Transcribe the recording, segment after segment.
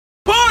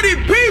40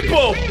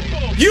 people.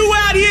 You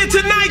out here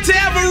tonight to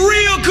have a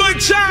real good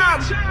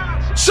time.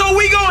 So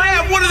we gonna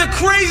have one of the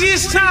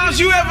craziest times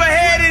you ever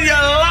had in your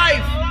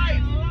life.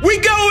 We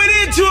going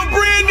into a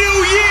brand new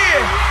year.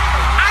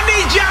 I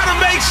need y'all to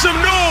make some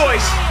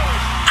noise.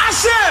 I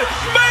said,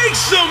 make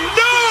some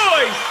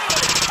noise.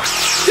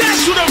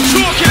 That's what I'm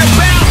talking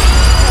about.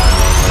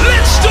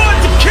 Let's start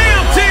the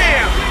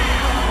countdown.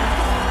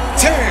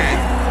 10,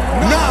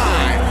 9,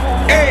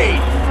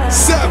 8,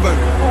 7,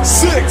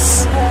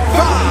 6,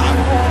 5,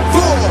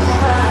 4,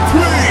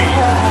 3,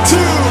 2.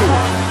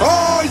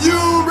 Are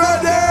you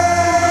ready?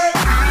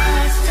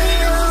 I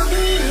still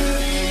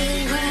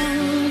believe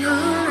in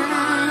your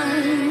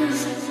eyes.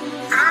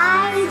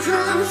 I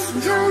just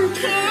don't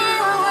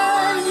care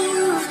what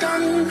you've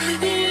done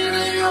in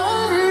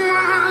your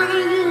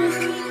life.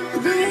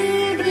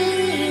 Baby,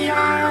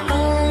 I'll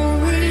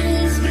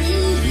always be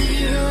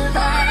here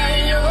by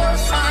your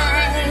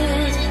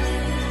side.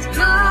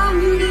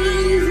 Don't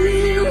leave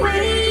me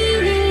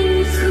waiting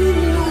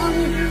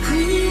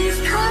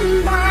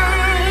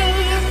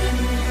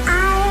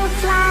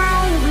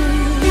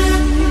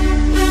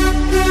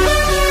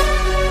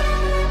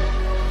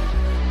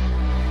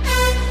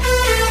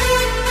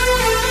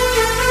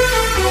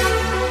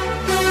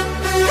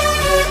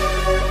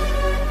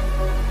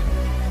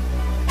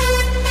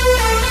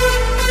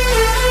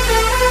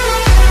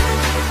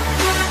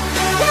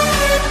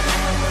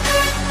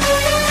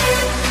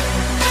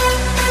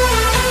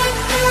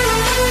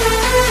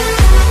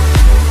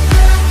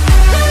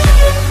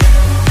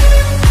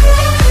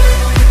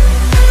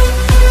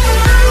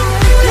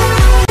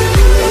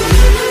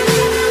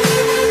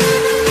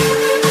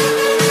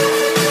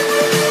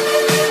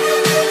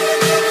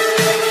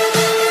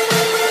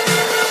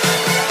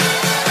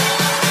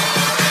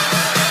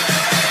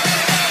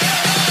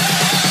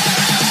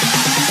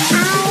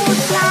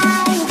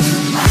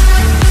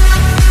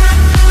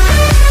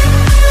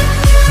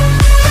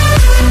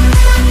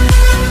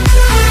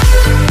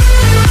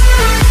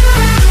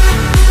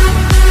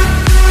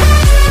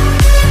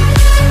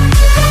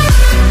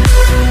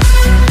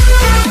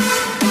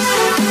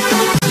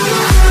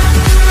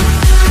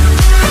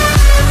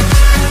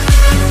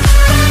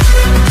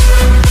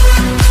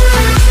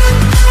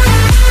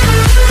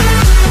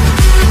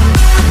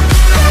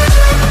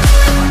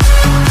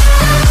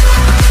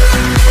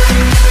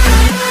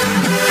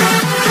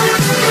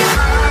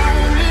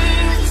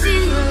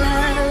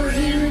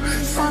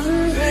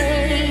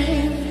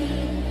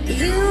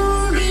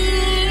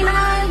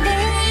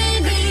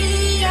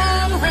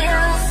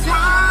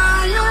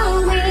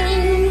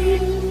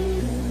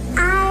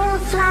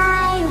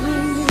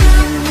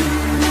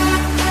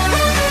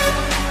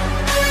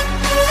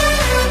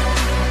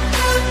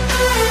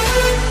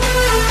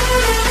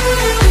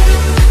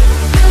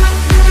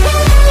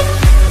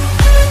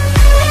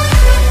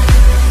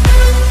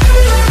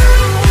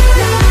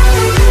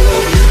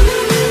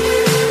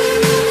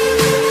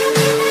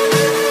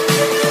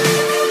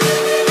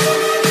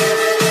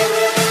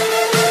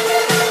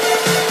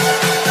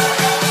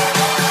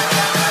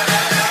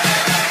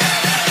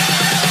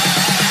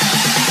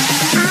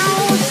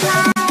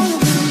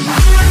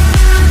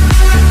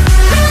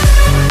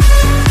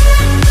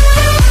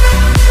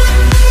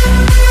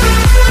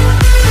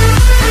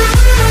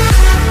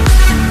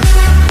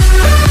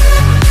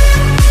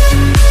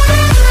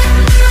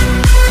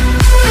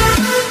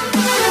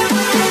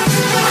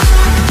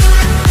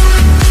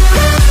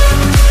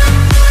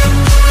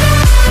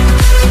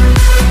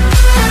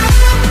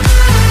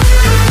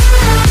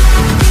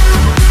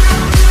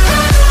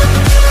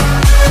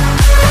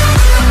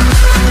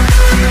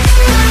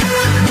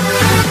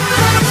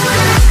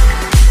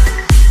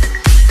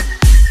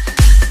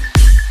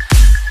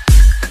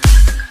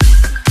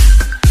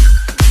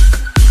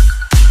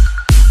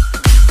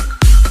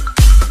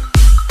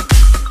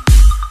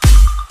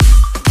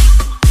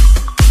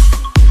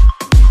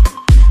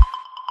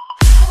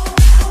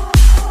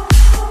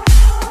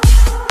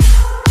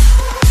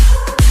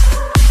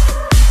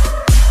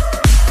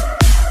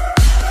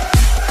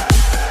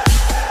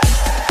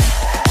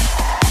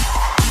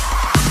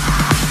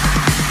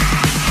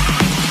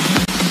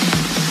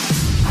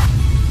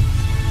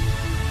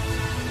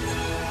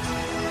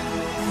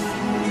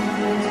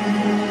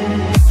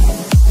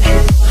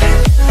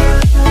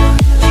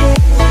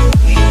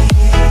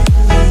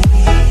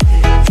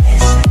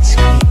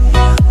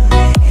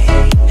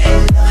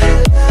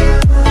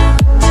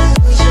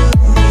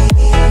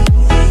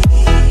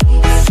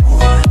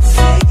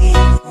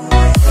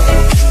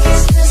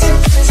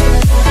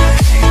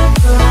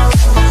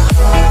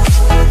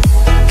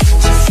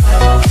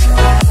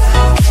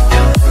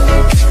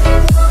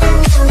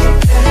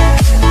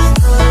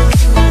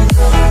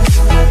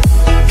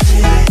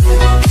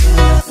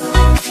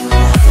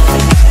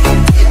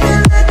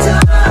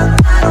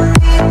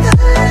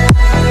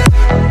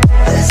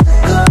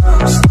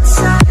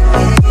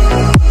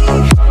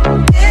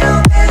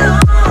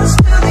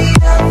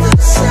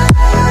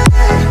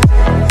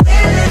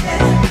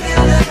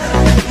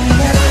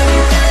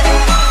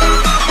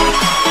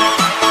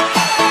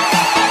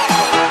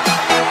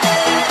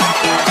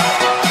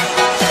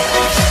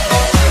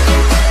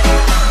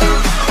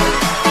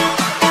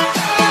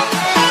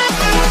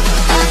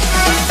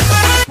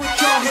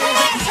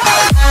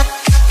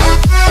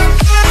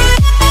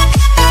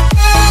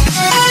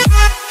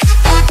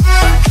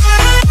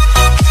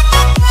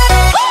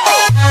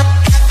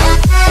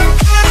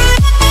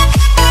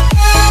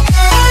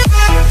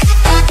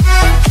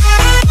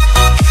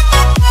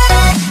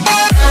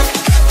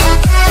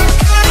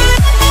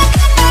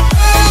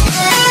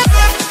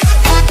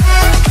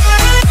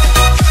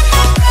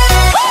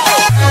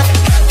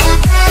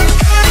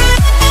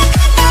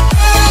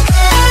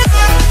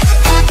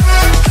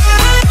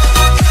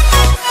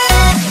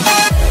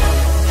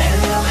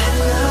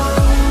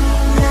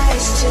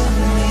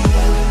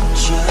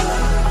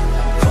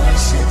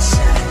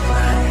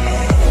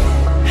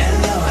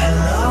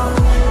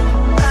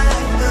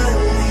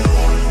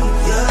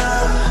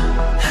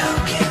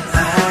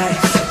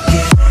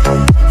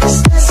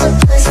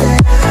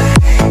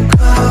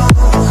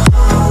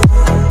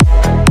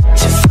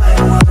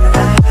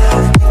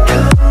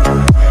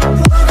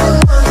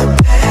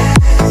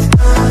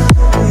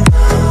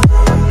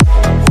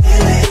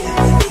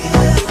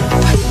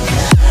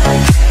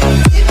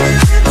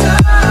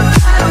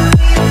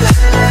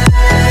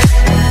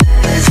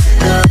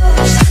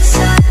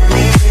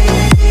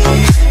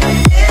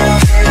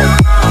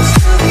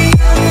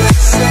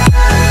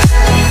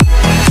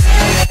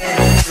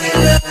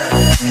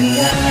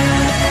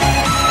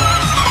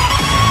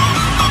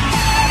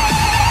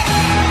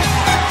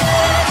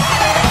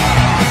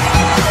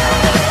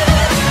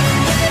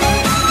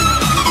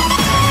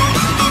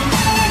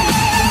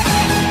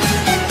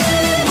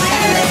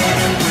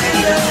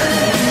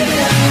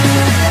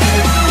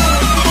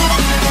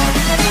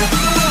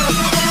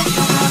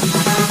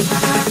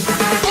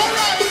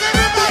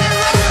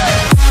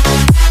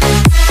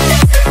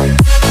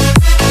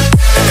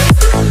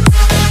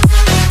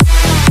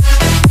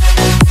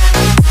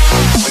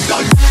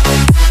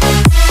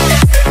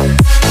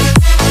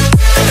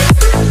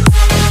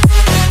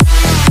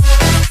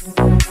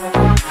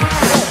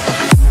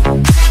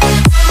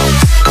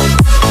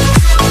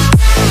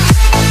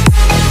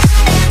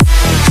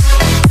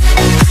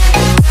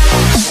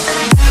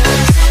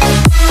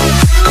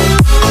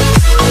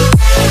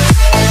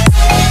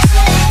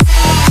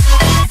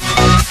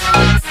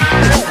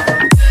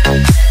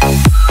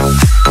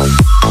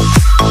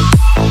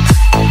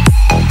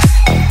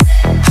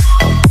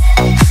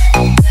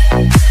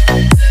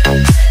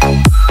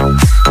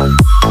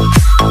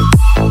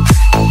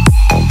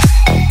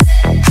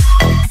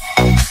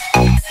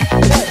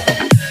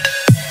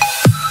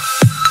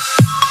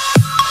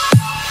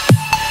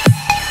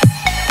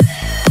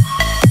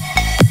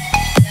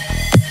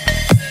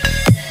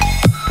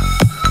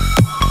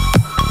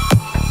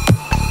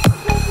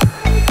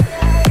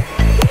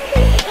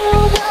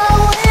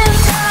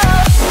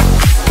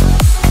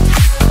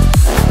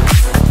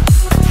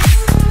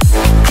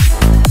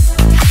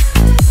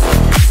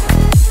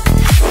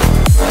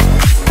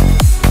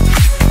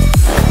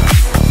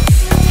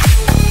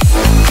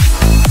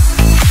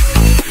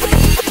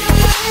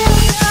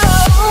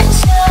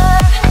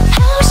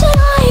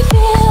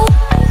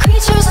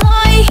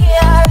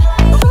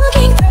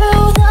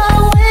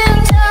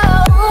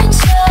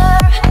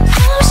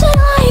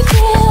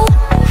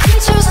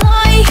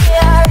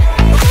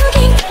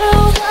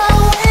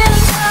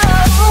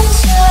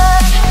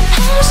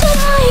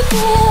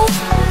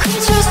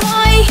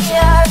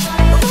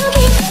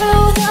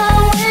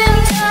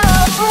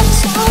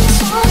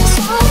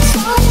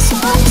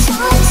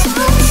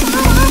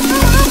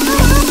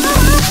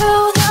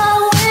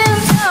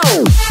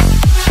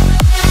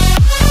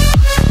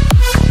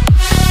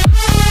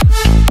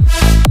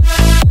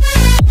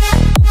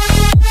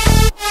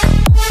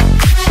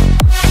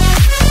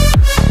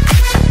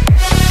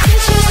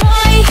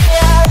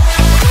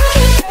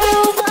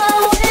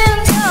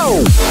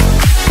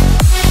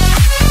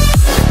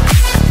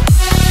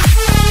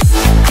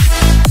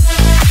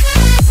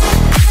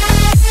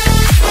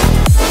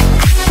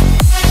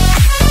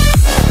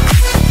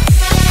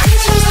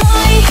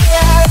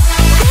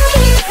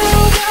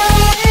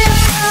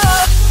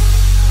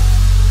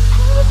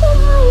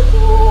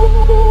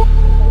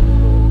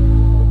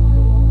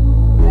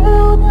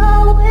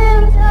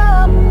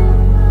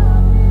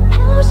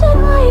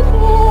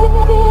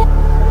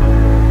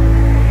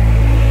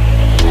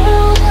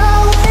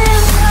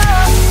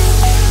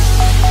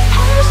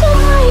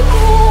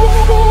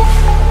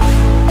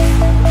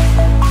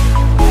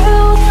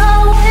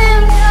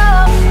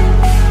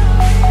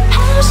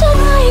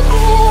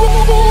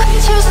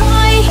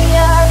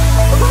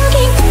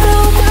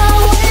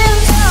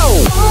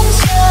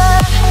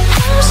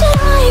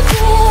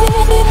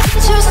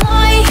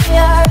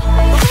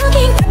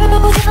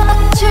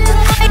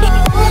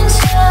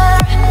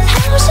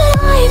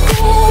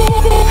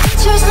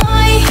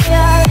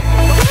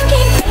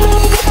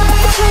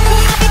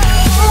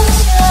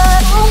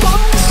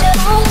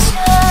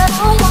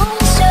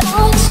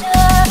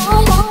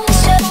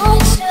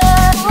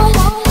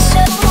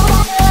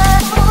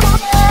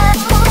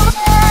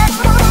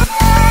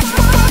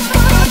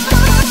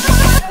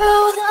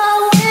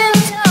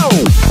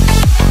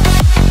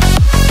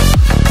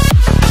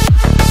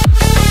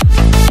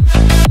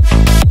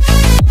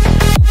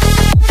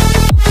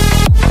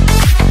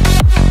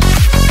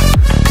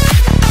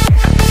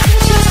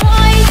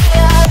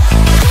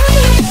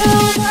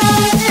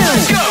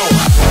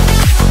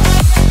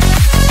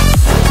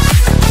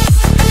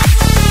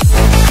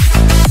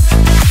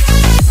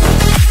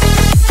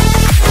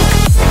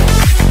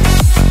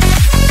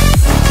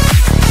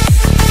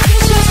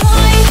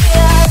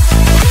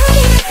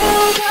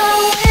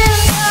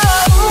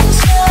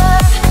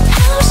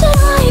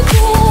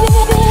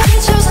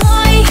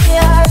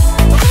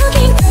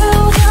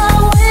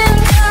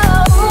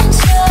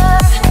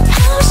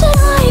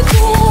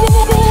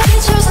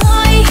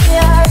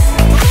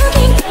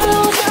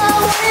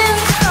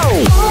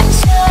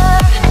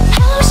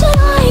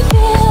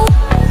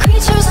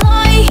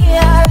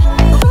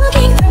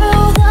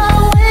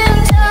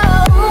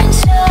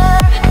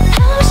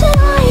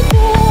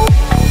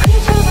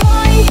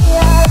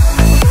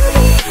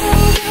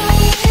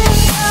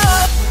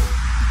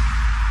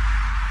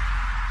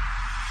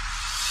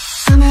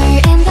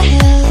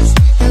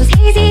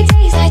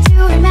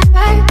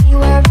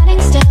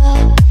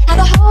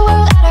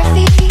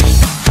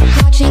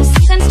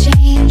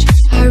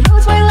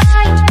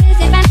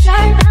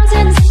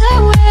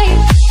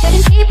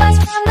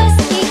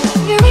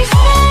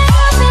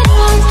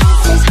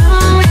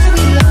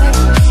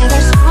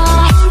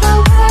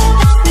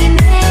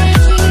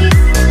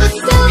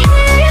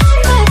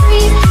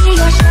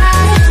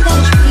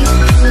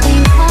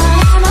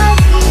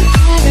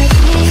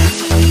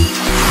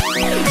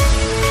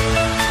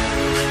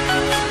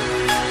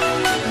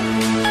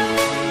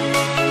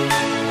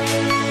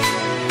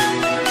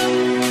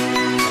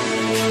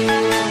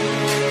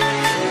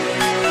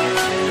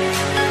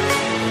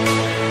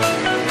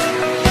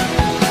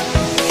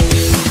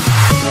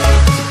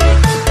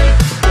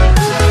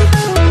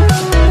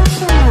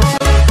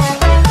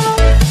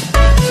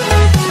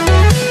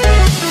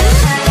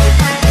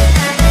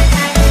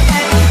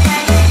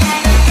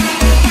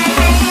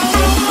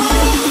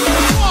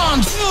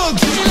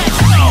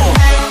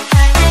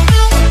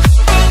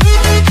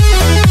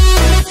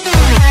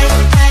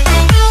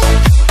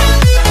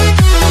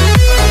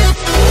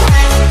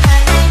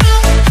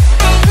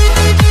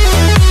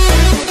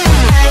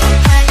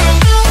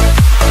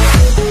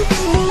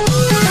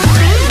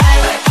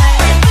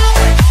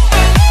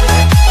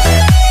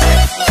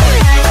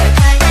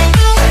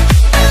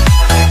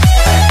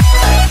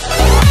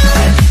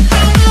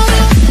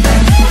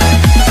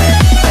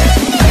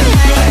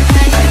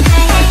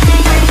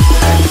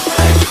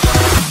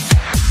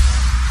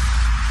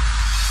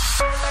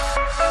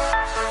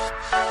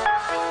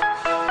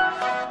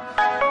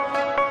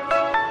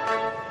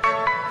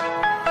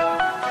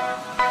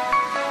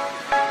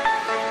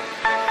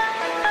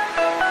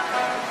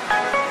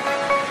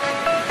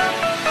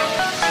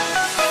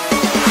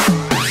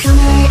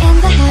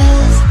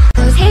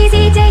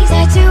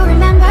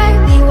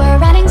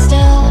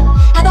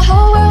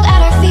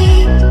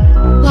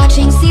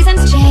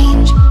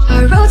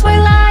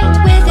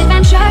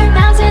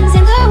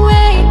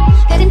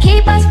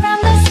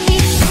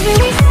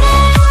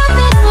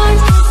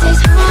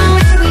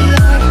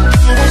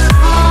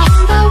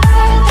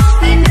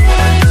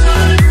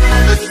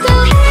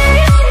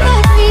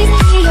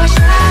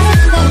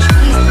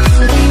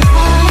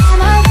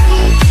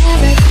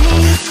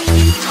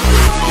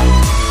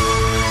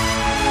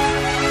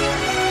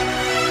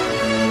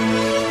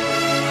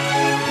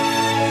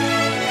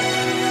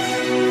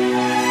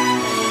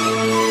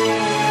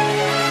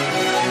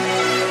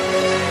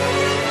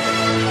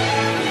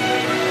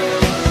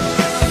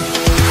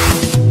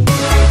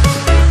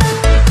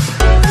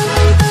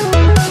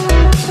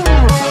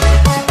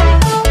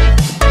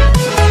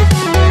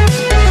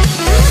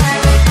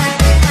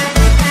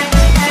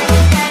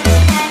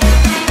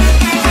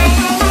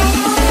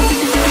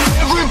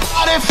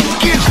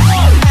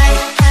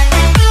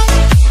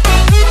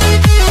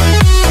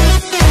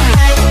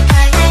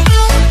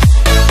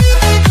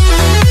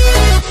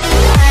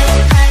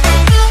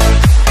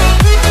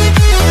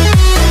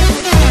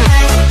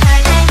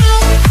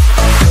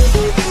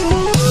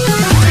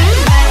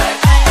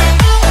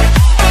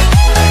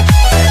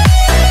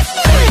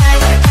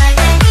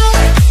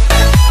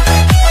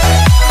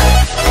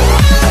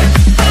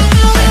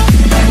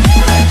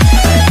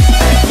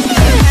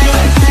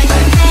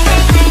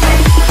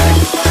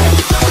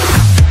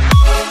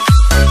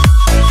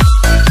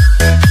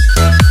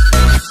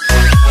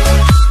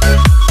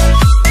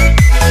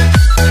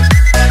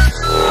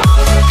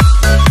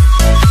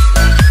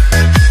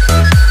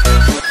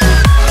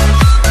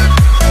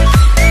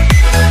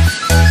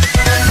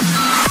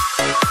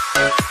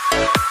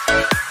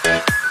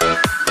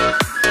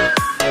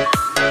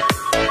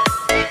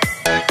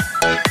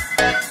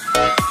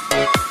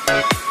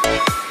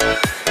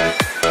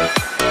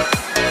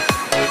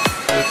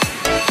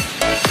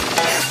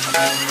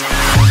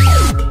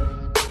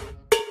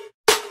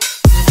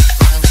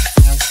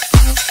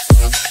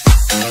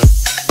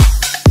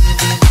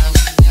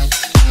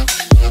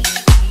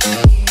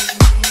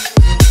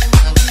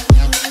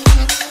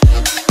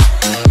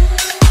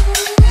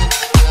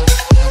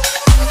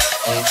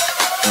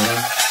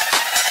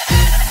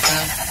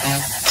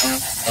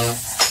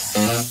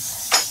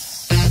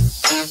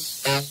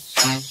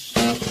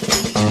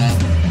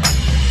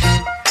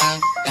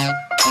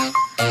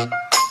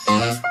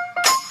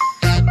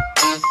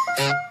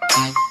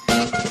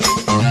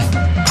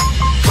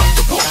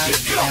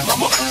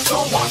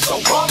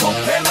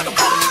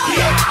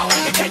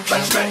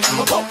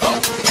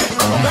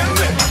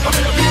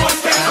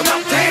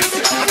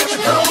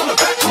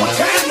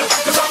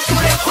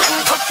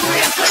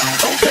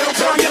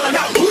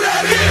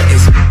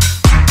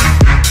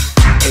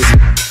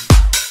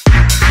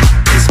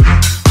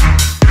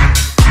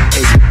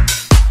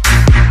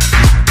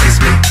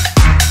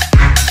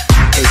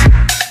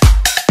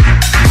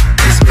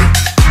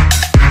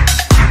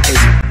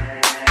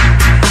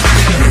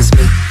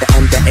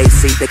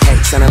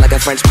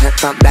French pimp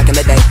from back in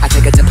the day. I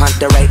take her to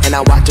Ponderay and I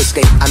watch her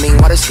skate. I mean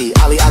water ski,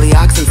 ollie ollie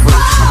oxen free.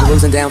 I'm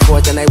cruising down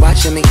forth and they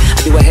watching me.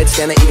 I do a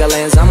headstand and eagle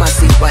lands on my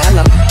seat. Well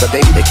hello, but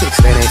baby the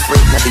kicks that ain't free.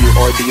 Now do you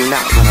or do you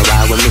not wanna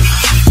ride with me?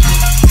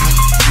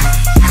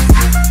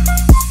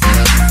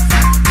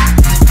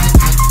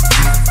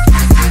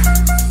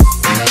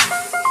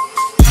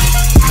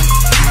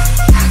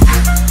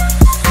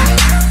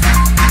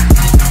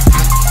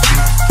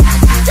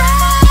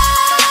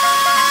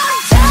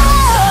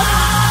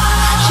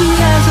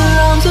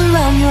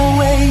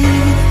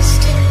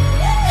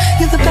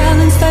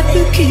 That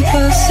you keep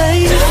her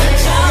safe.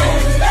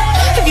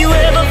 Have you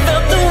ever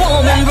felt the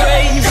warm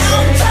embrace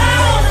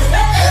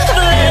of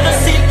a leather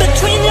seat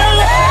between your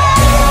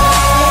legs?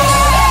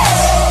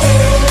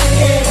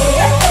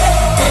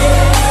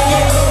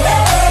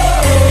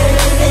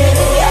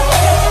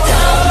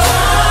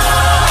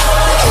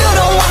 You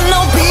don't want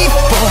no beef,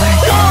 boy.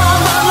 Go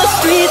on down the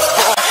streets,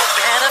 boy.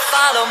 Better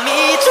follow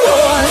me,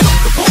 boy.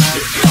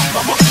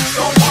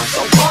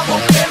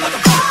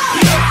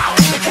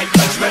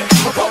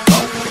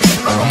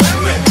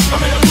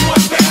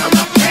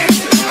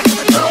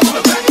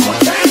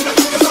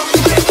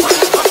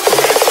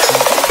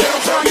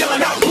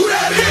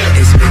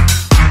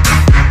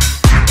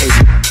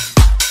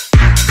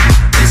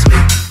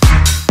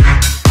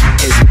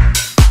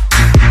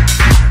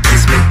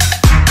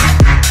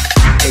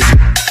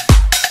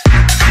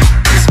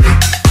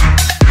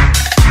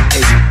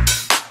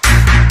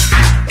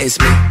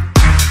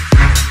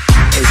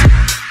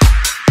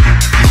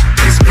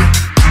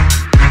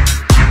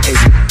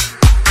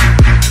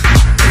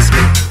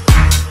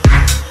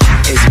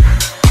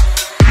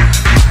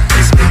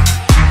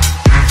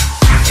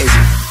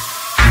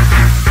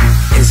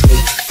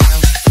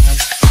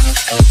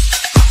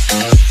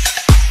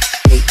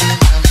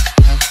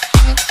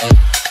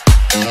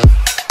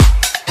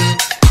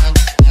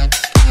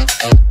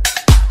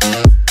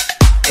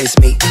 It's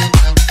me.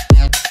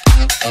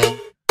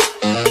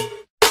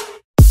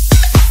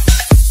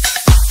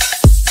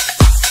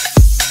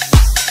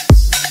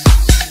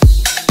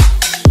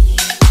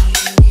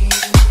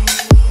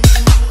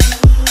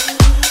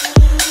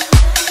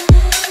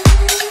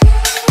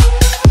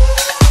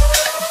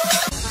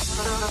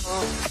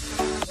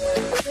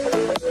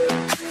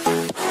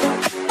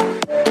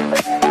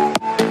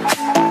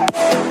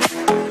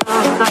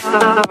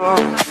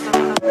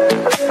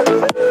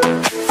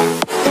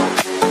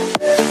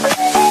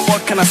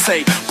 What can I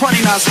say?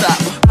 Party non-stop.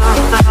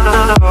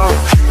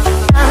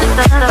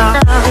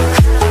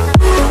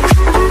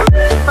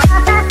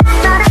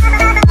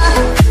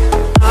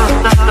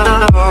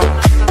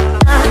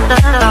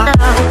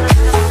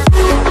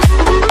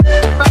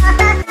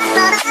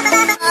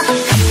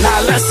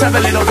 Let's have a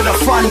little bit of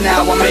fun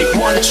now. I'll make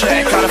one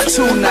check out of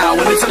two now.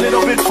 And it's a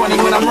little bit funny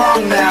when I'm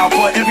wrong now,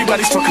 but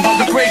everybody's talking about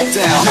the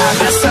breakdown. Now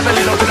let's have a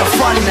little bit of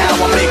fun now.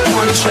 I'll make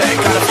one check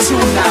out of two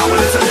now. And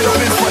it's a little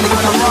bit funny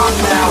when I'm wrong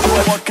now,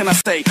 but what can I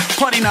say?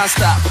 Party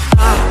non-stop.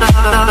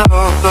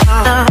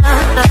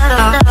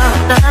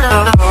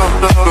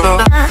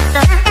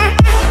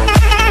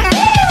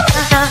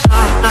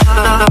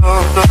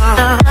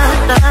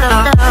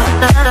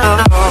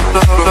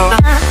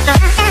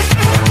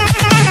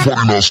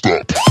 Party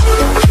non-stop.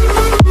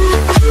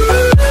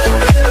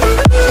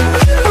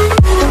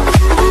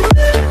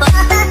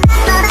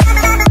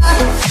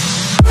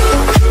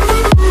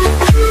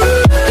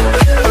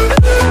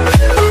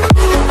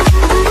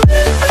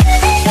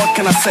 What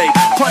can I say?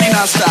 Party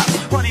non-stop.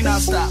 Party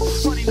non-stop.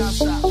 Party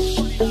non-stop.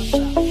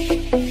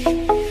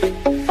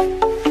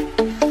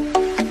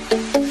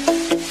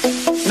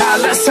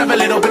 Let's have a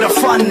little bit of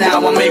fun now.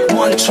 I'll make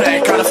one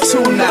track out of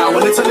two now.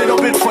 And it's a little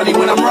bit funny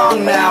when I'm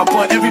wrong now,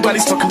 but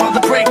everybody's talking about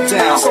the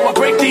breakdown. So I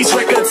break these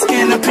records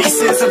into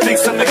pieces and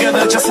fix them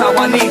together just how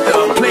I need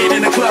them. Play it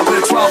in the club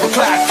at 12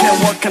 o'clock,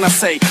 and what can I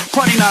say?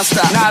 Party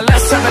non-stop. Now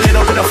let's have a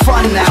little bit of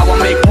fun now. I'll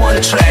make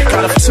one track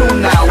out of two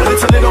now. And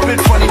it's a little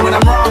bit funny when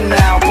I'm wrong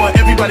now, but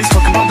everybody's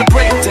talking about the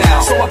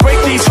breakdown. So I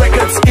break these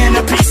records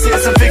into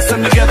pieces and fix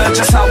them together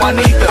just how I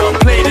need them.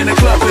 Play it in the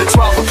club at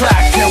 12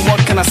 o'clock, and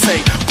what can I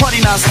say?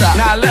 Party non-stop.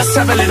 Now let's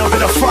have a little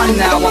bit of fun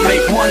now. I'll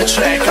make one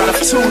track out of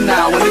two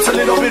now. And it's a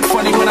little bit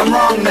funny when I'm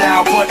wrong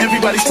now, but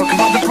everybody's talking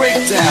about the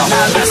breakdown.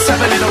 Now let's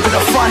have a little bit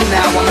of fun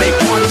now. I'll make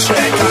one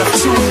track out of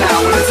two now.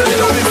 And it's a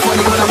little bit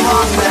funny when I'm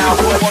wrong now,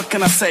 but what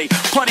can I say?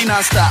 Party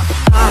non-stop.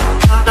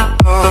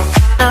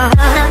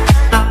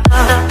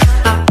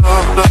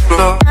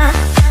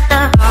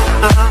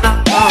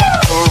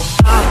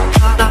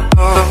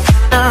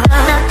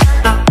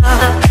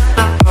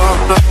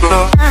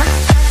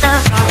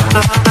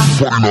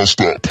 Party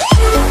non-stop.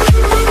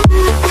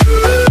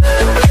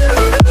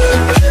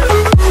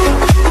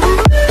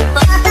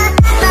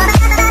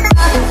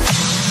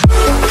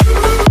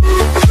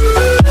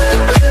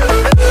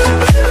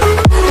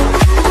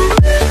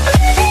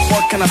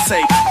 What can I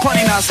say?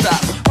 Party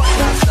non-stop. Party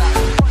non-stop.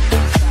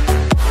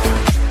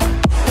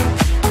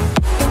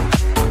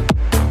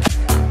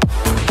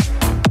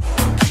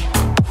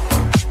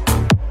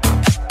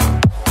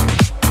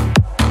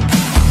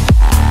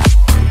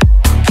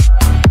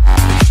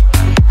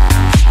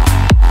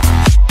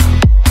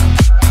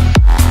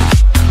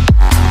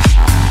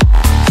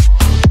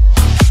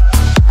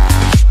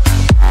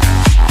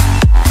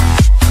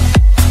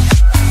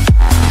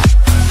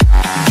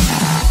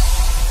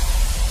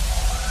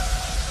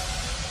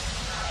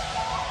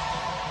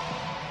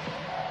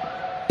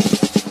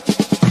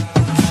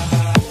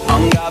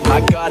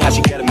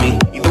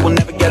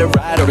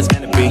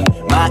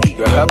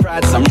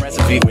 pride, some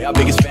recipe. We are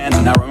biggest fans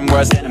and our own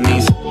worst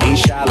enemies. Ain't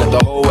shy, let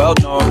the whole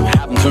world know.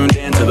 Haven't tuned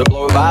in to the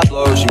blow by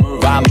blow. She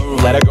move, I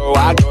move, let her go,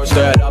 I go.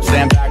 Stir it up,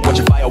 stand back, watch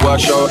a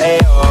fireworks show.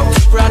 Ayo,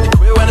 super out to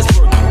quit when it's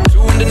broken.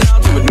 Too in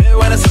denial to admit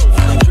when it's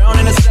over. Drown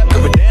in a step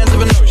of a dance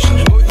of an ocean.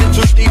 Both in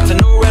too deep to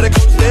know where the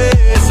coast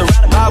is.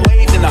 Surrounded by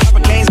waves in the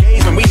hurricane's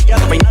gaze. When we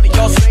together, ain't none of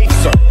y'all safe.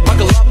 So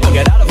buckle up, or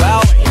get out of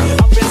our way.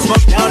 Up in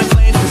smoke, down in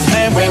flames, cause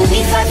man, When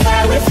we fight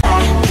fire with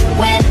fire,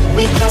 when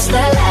we cross the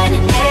line,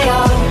 ayo.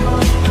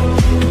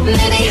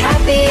 Maybe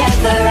happy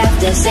ever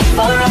after, say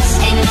for us,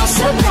 ain't no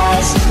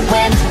surprise.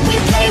 When we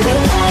play with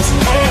lies,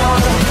 ayo.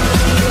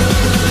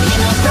 In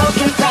a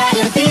broken pride,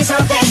 and these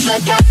are days for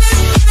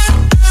guys.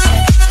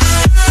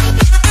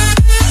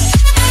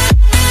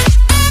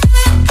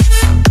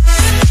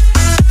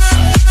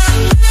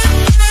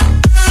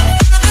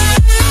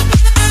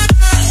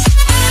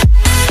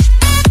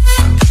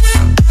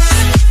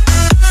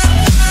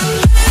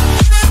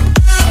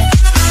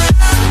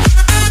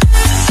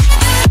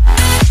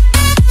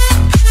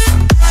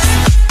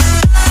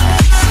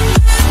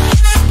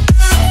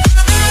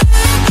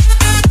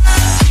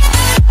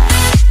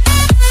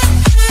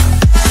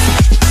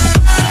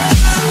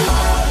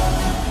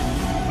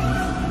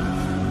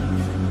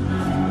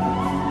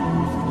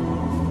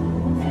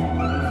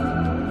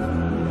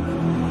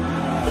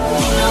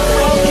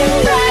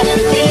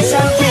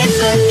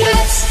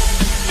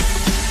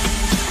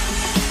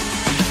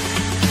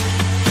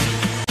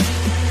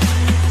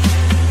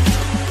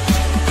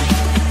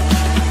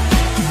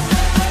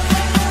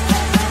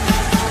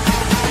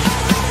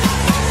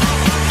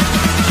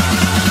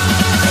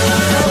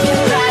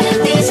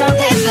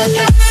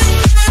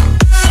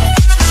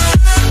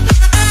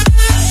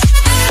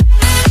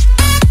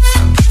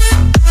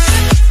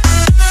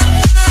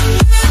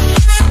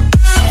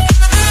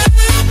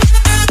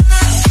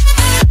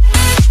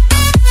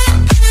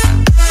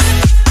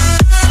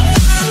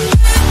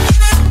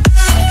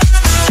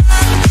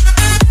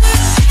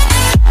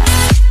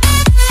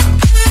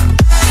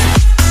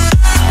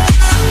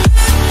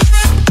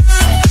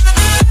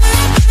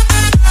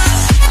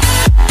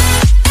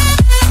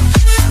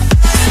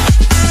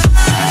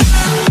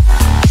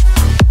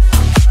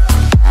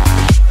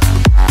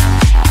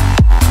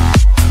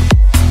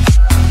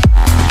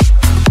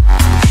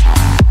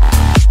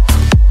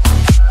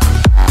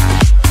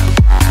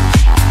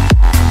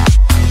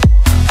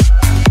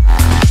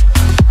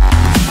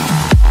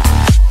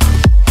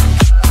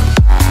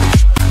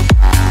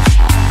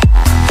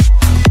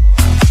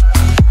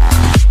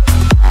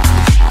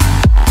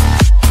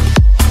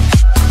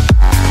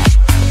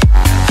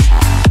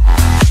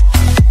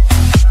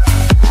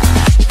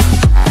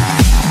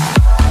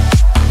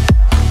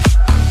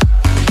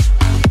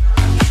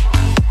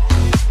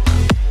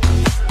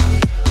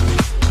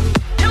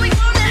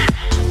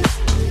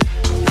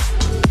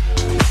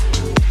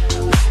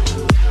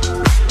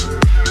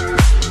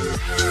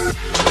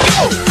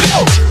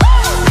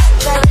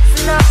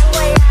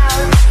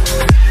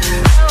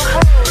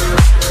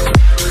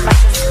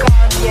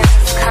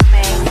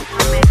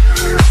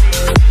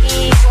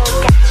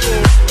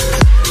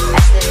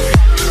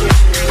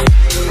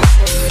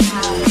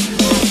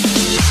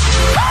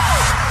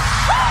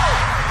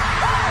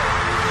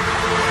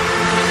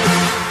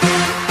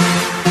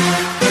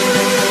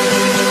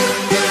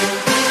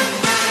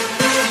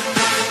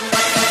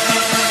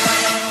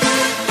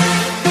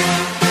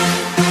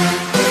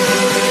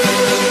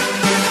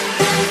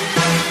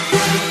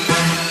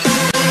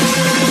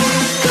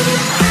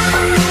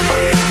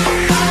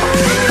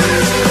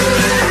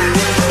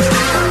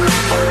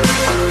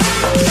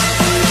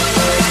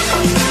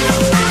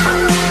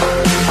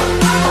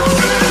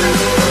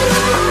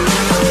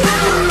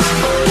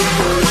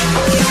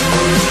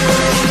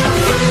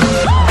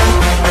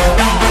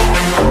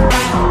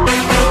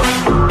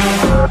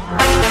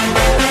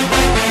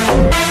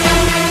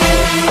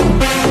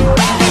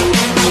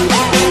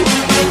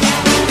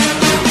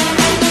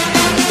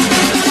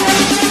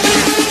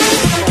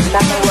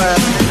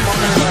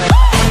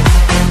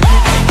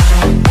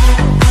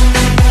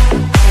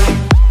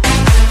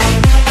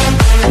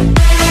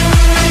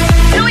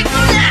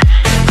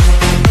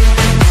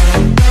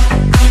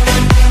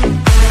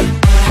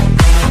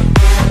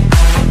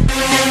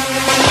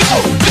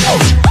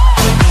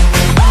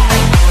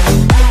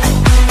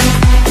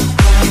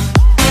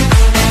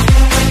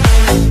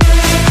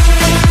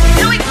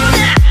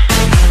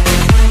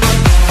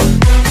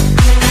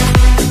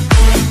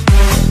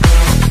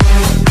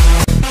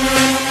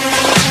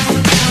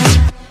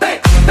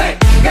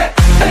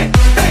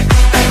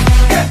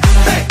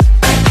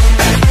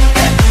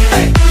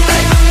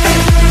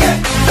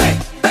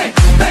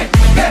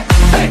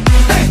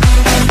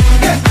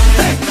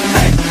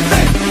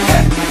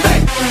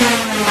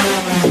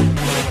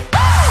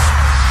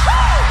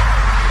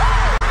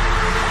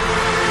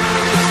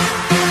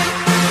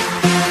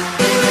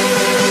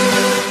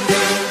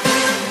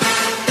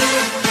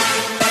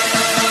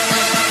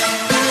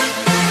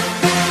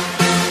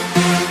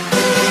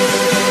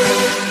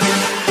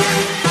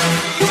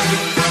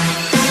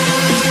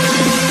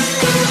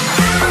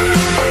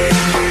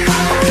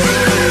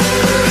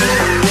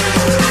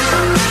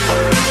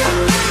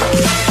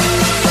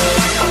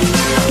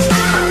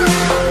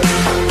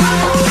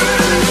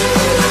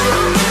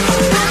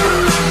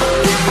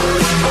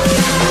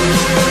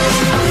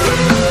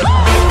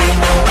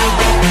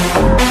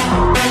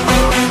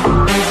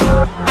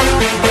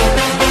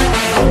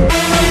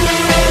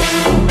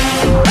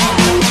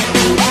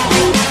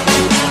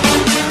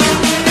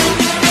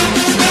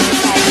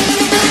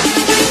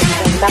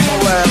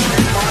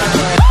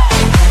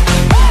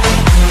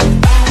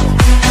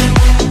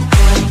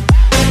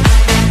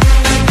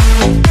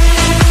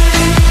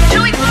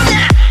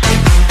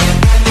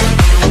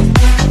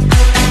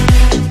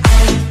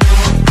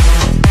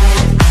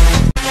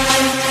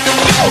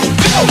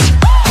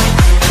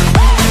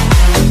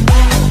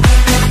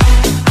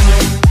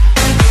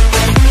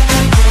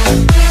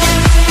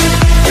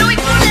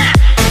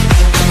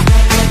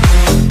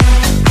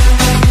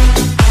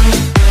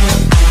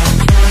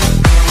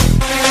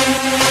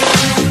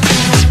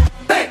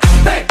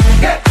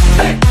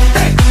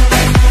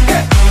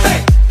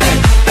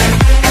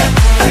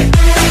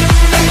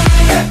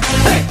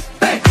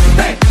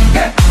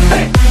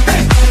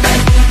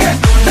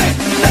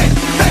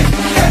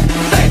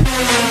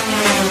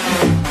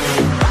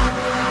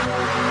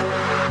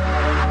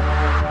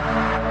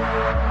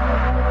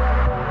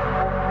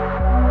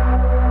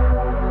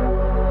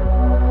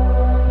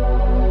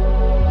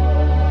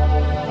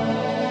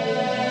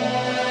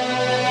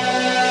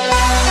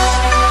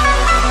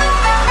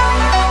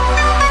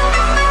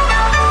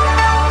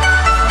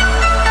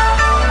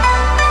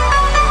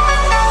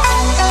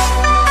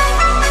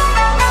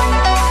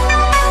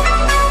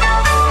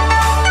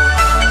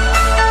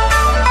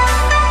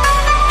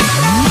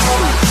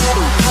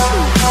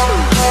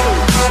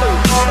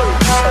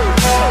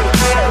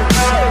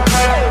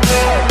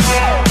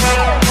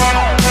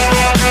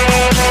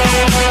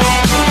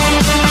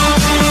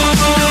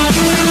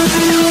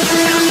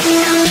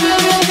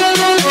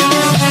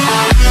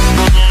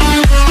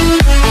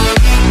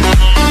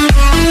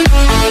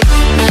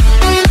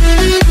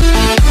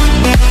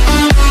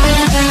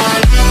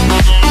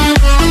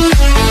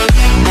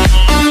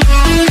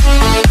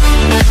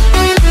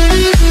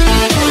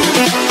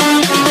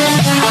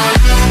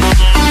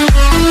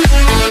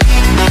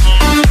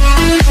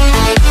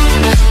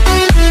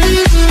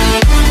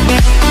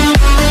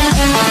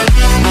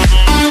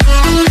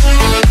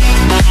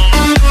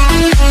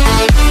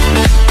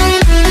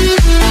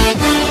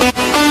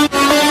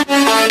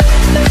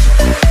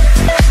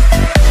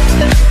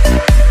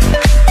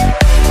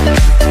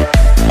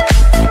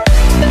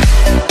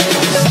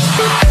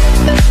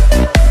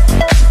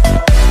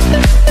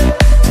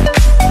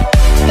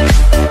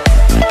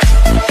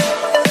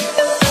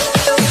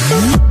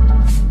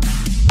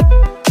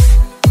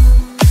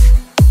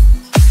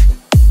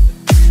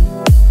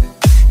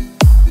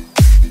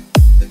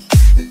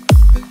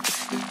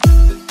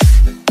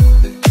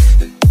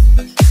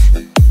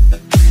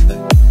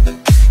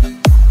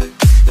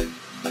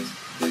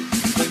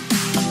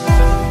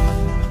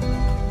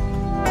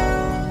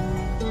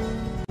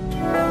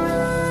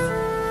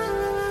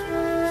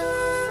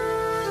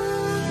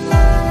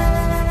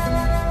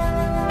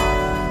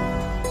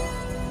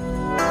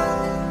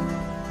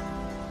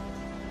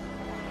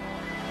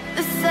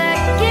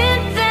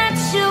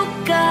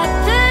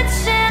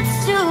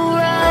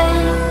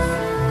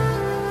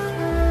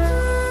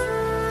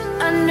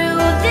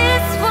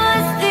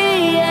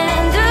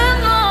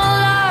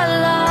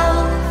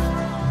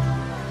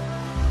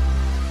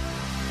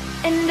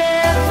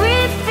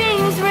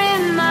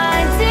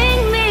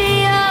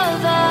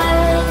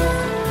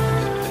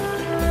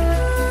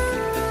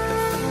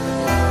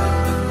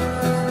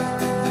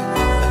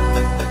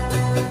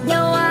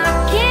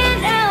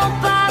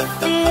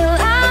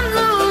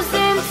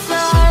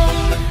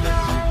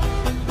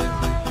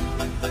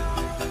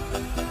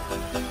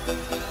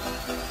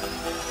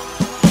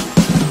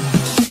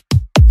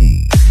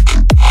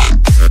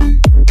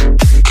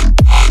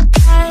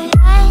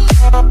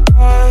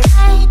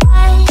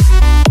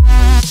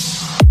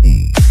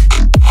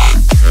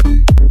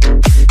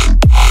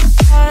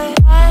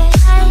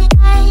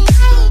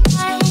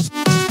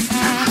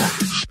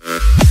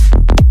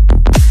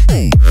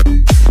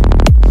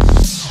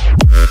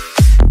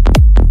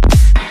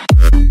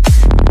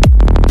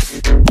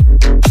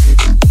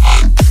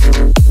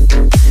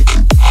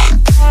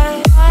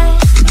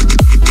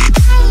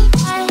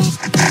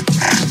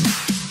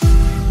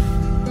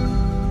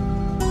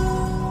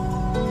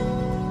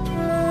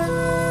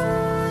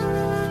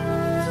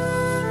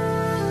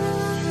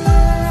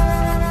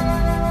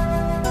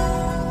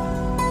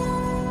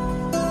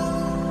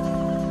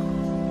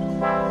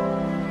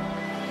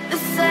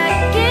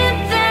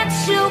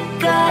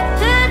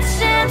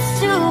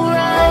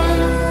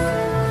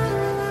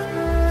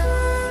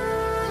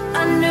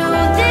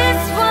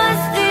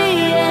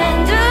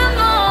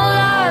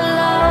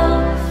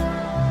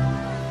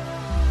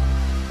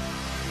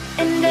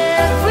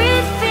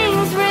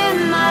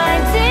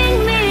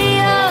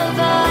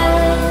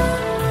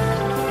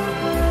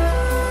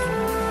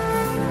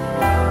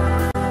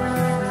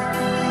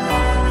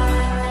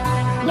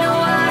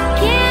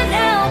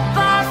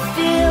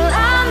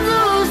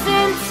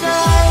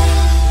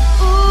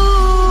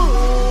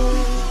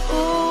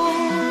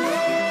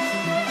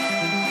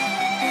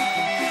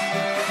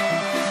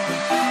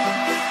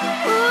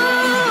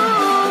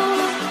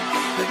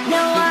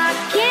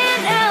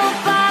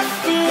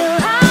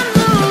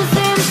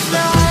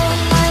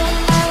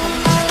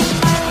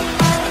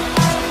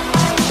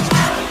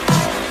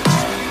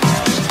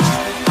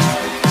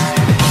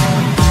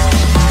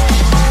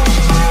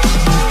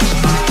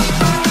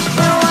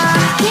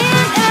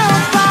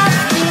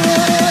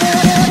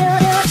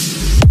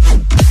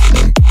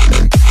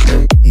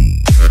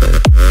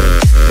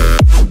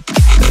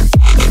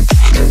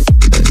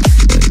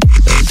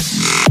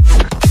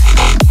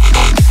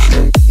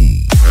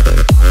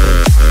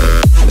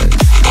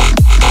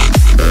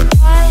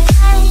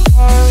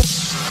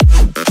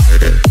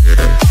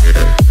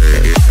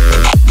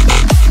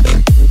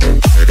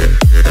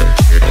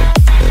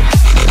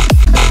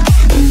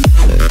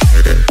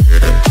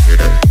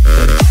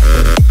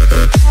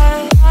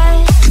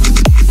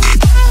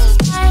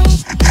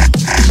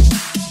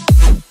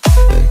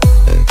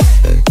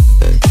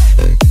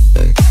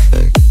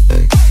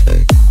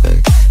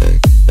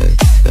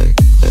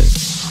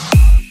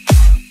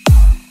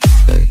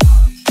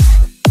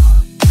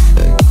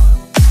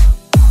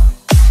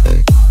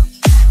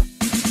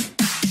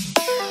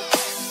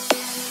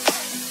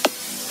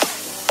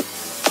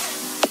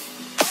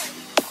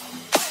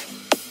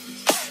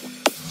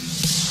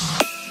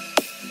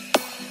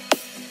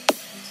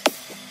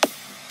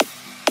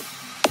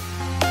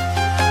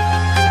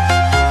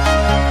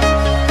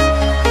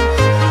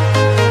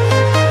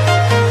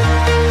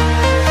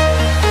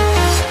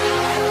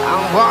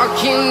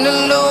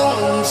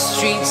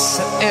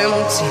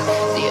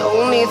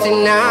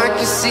 and I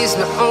can seize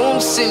my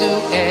own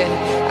silhouette.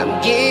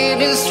 I'm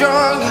getting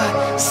stronger,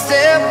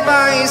 step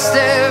by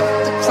step.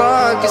 The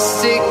clock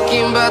is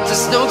ticking, but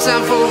there's no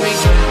time for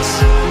regrets.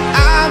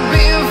 I've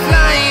been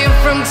flying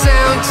from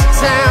town to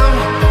town,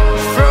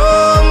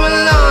 from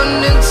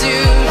London to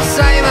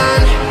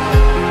Taiwan.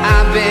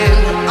 I've been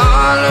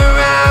all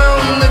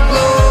around the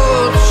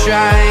globe,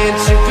 trying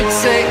to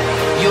protect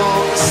your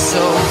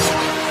soul.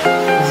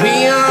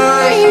 We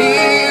are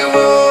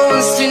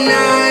heroes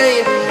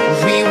tonight.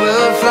 We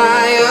will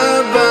fly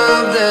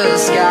above the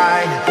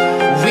sky.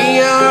 We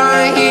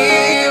are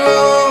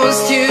heroes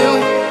tonight.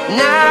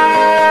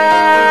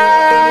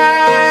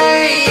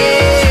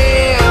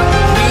 Yeah.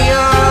 We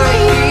are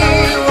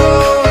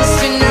heroes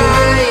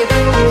tonight.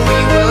 We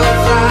will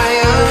fly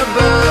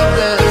above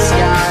the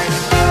sky.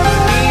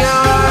 We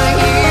are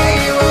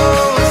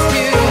heroes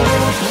tonight.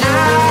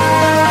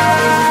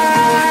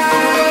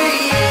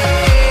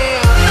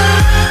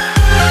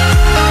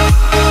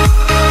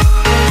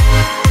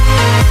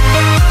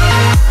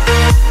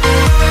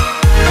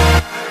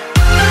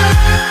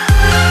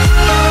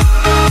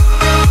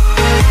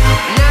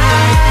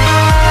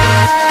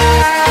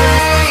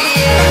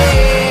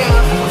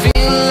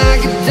 Feeling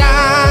like a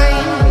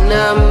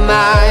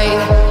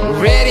dynamite,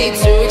 ready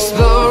to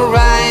explode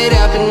right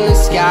up in the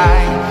sky.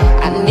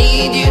 I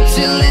need you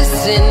to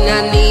listen,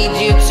 I need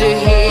you to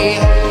hear,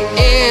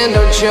 and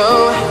don't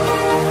show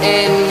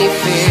any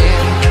fear.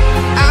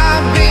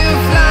 I've been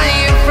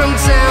flying from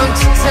town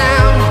to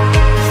town,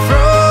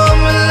 from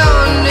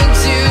London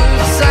to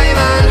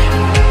Taiwan.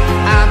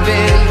 I've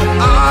been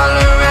all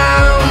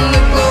around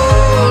the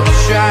globe,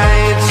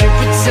 trying to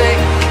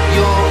protect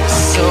your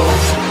soul.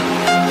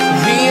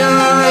 We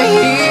are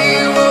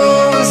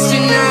heroes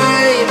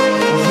tonight.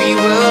 We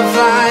will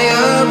fly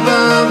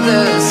above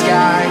the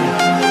sky.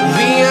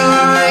 We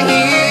are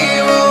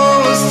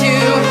heroes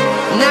tonight.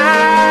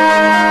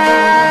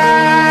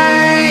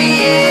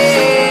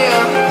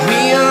 Yeah.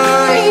 We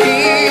are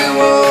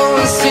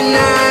heroes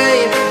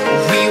tonight.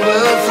 We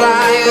will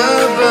fly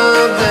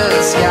above the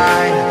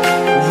sky.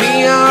 We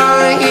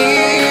are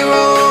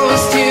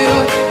heroes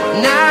tonight.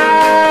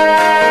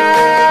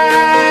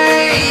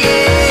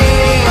 Yeah.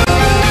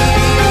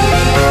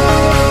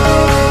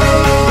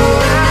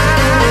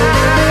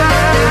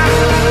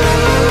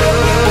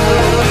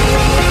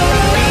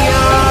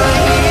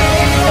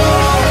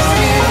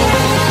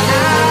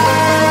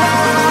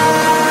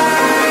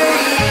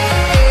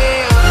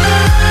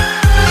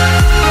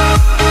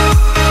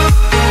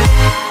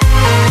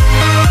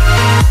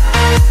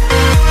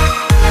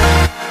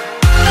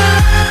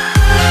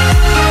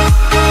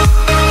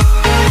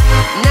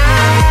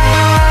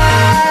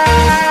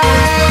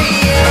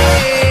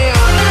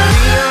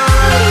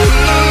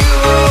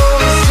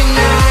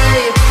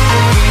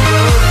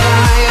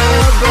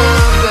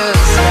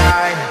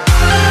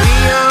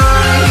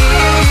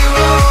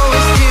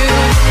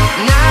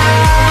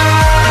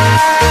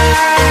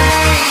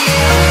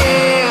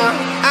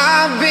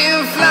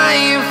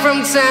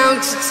 Town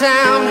to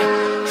town,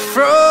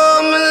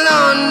 from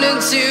London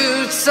to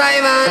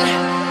Taiwan.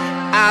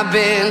 I've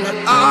been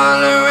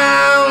all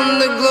around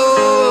the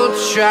globe,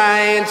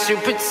 trying to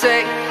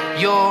protect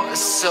your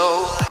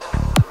soul.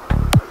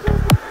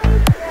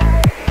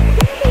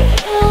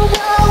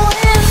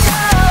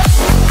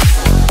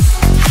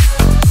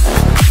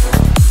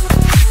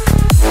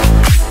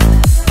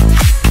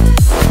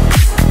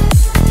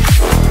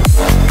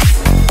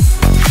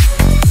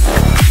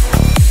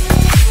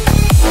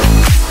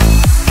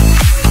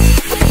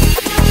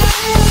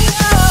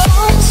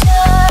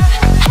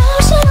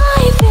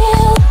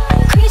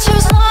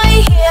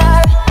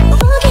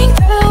 Looking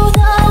through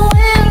the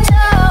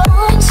window,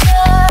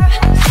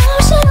 how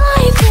should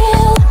I feel?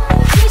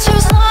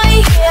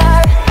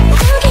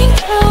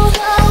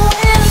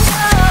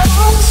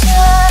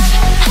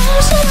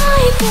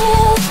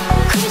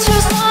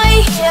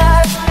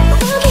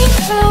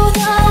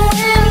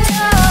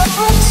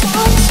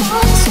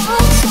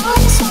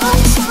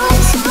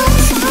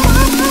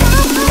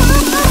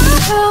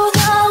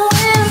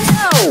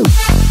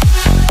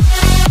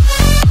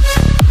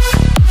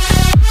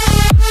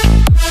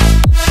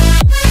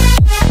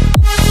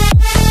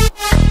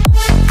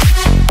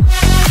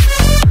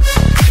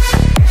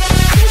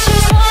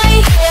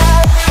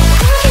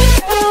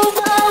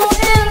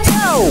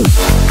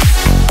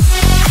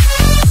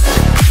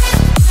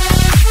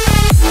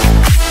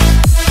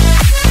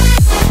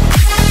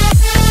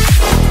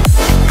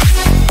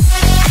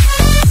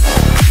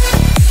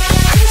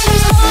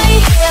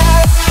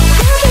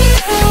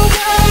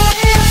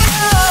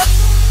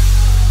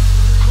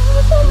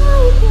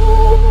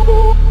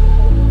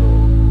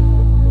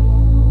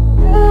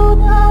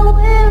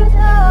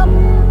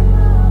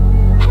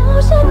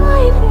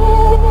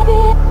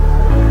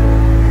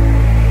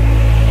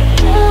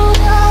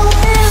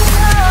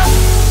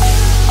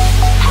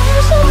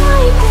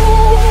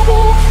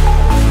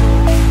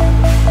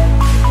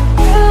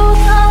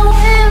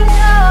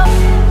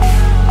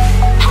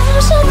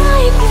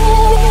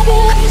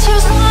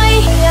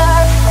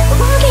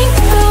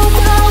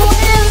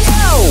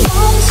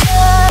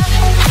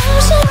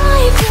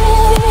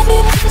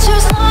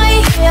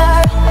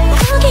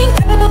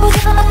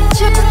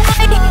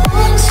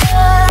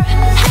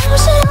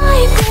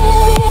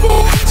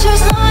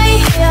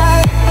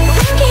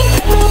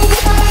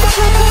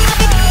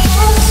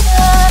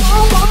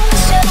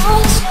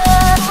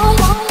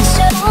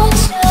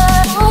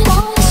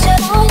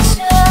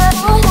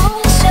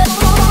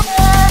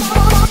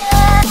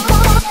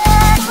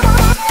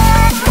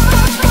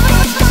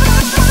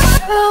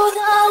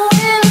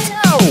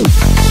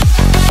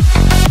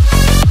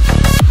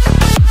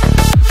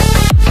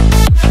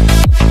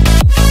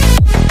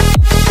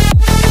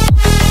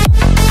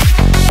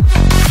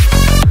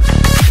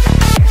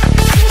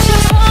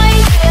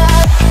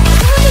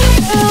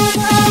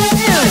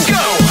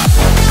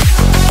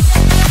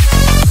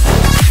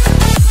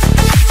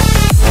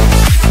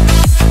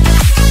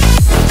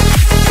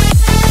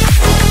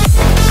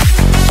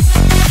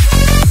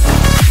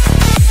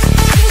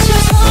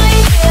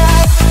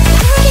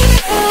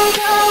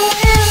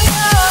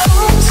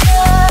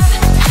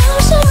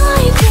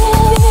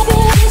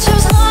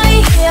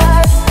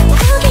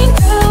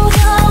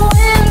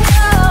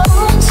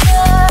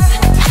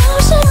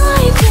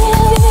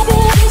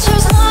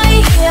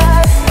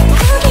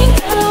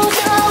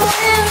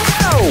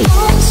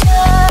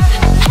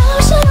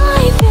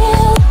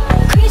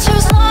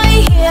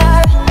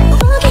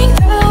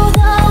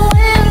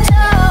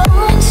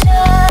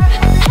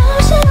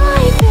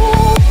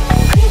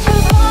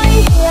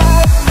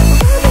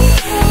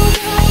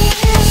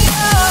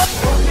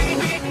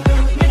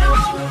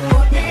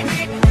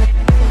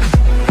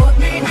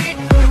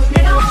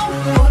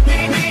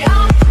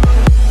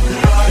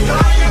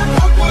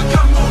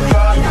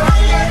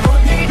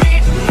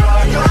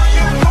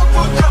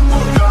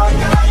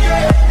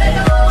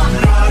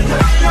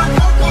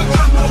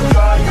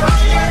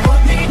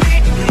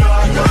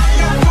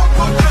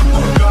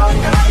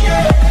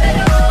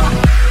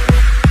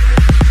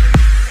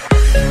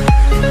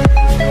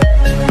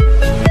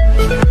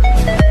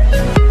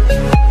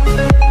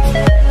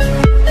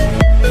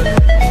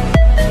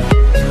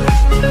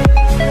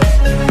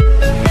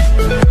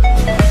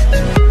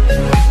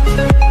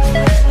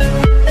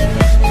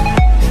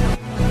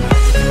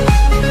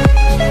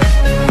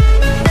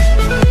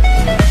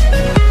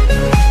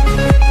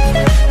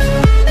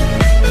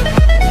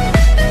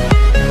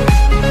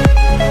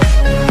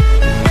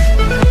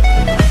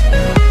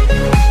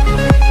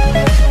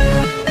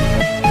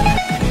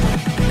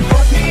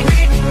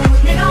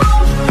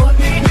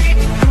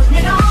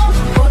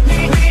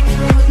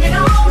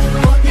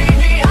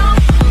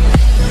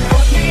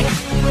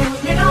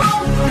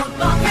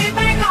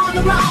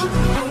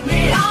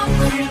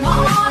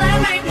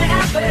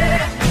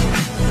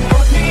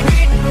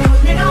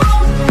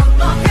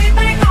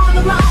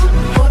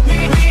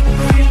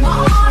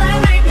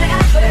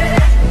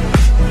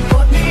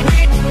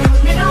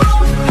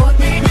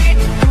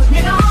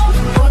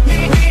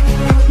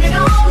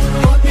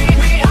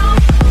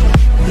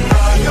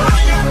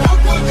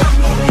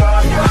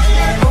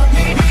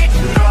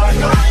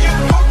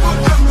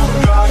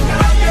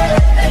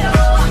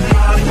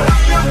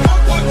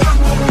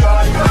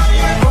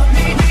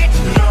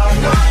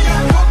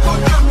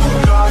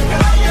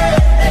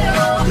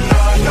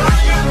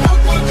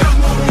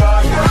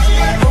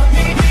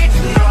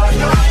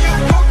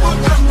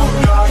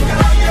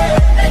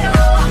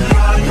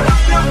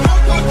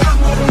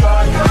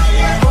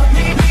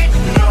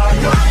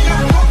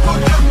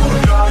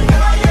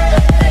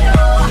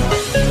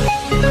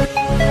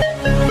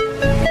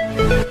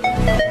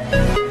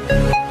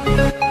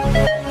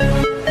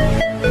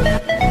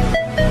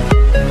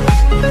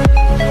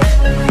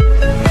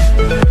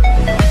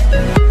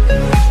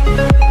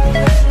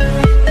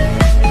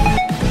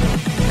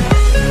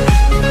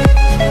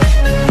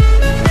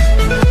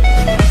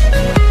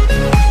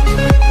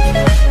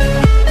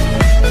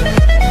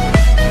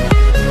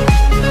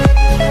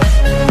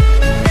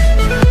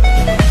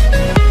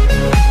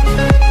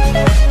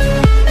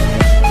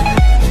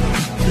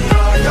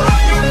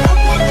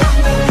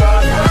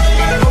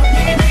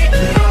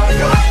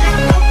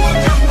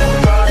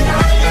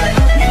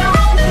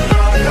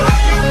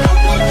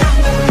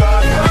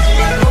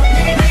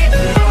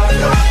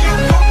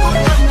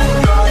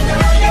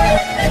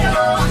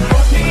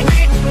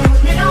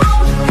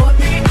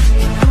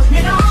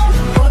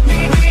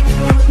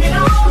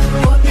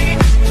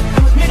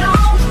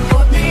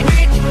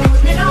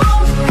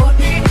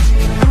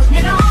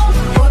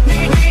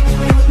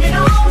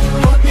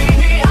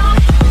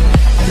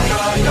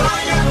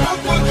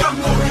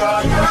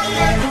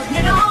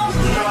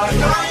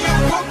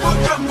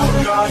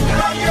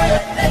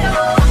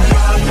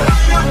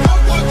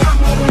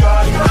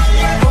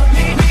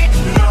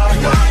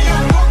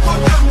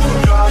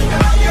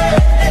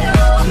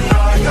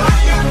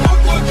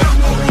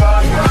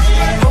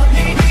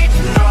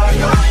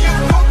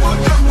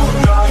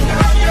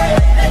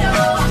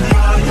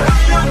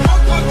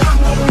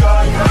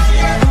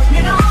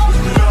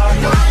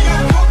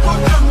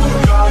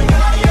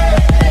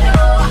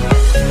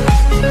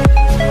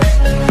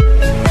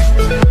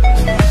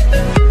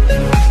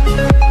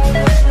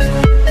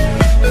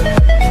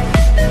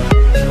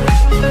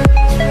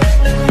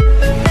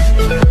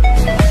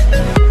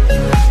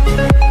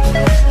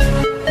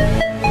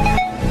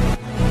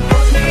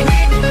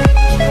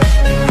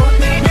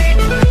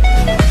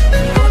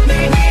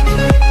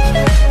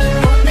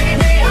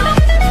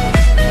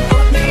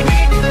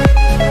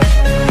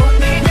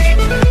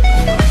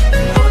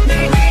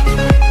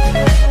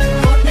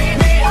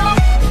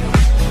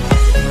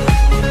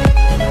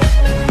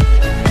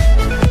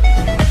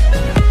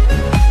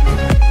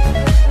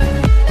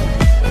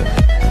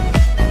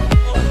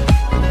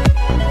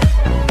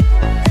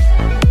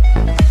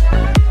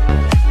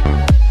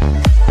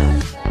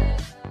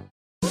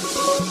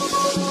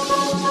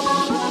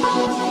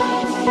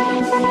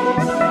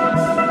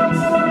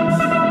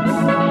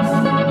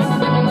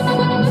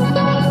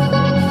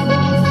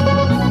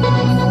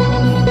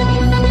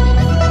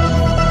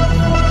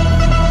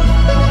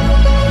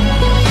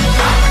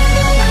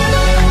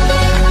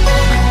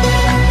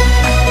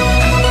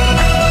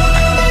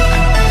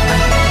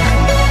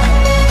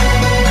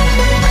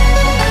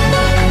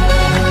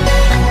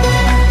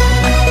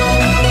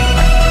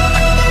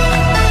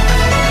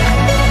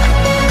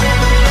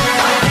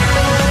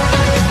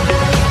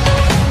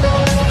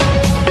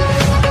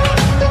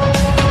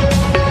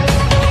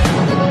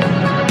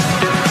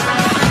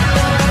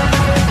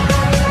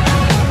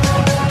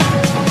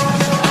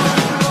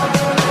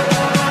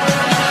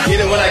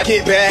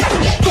 get back.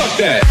 Fuck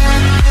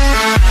that.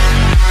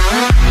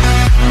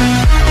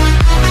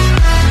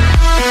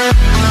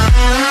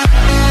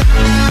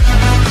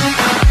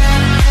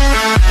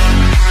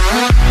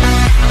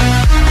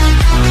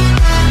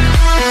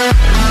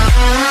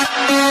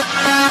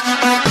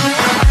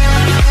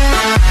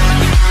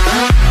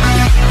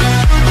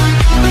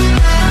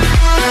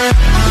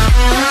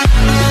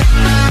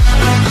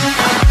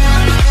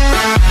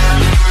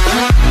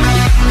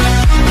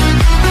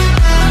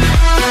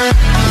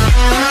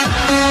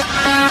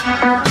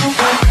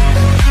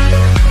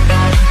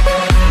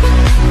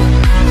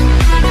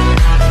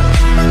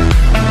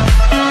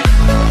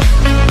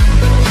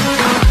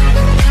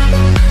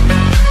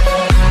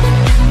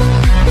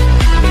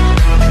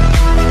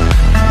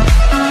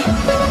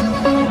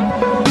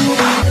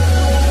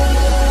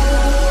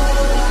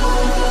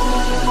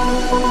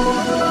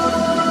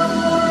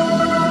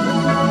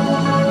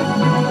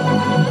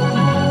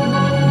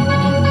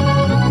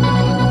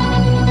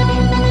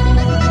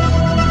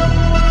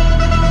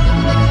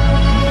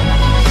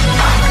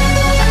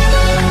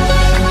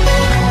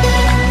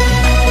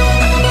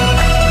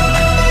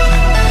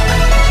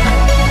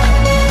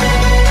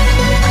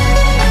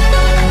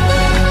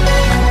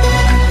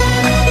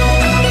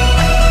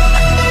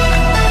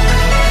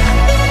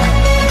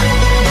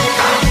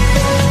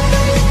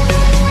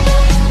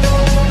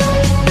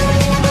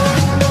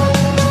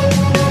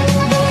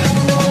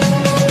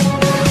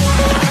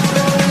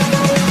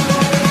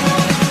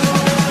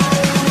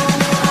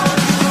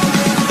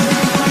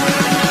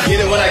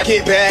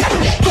 Get back.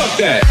 Fuck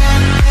that.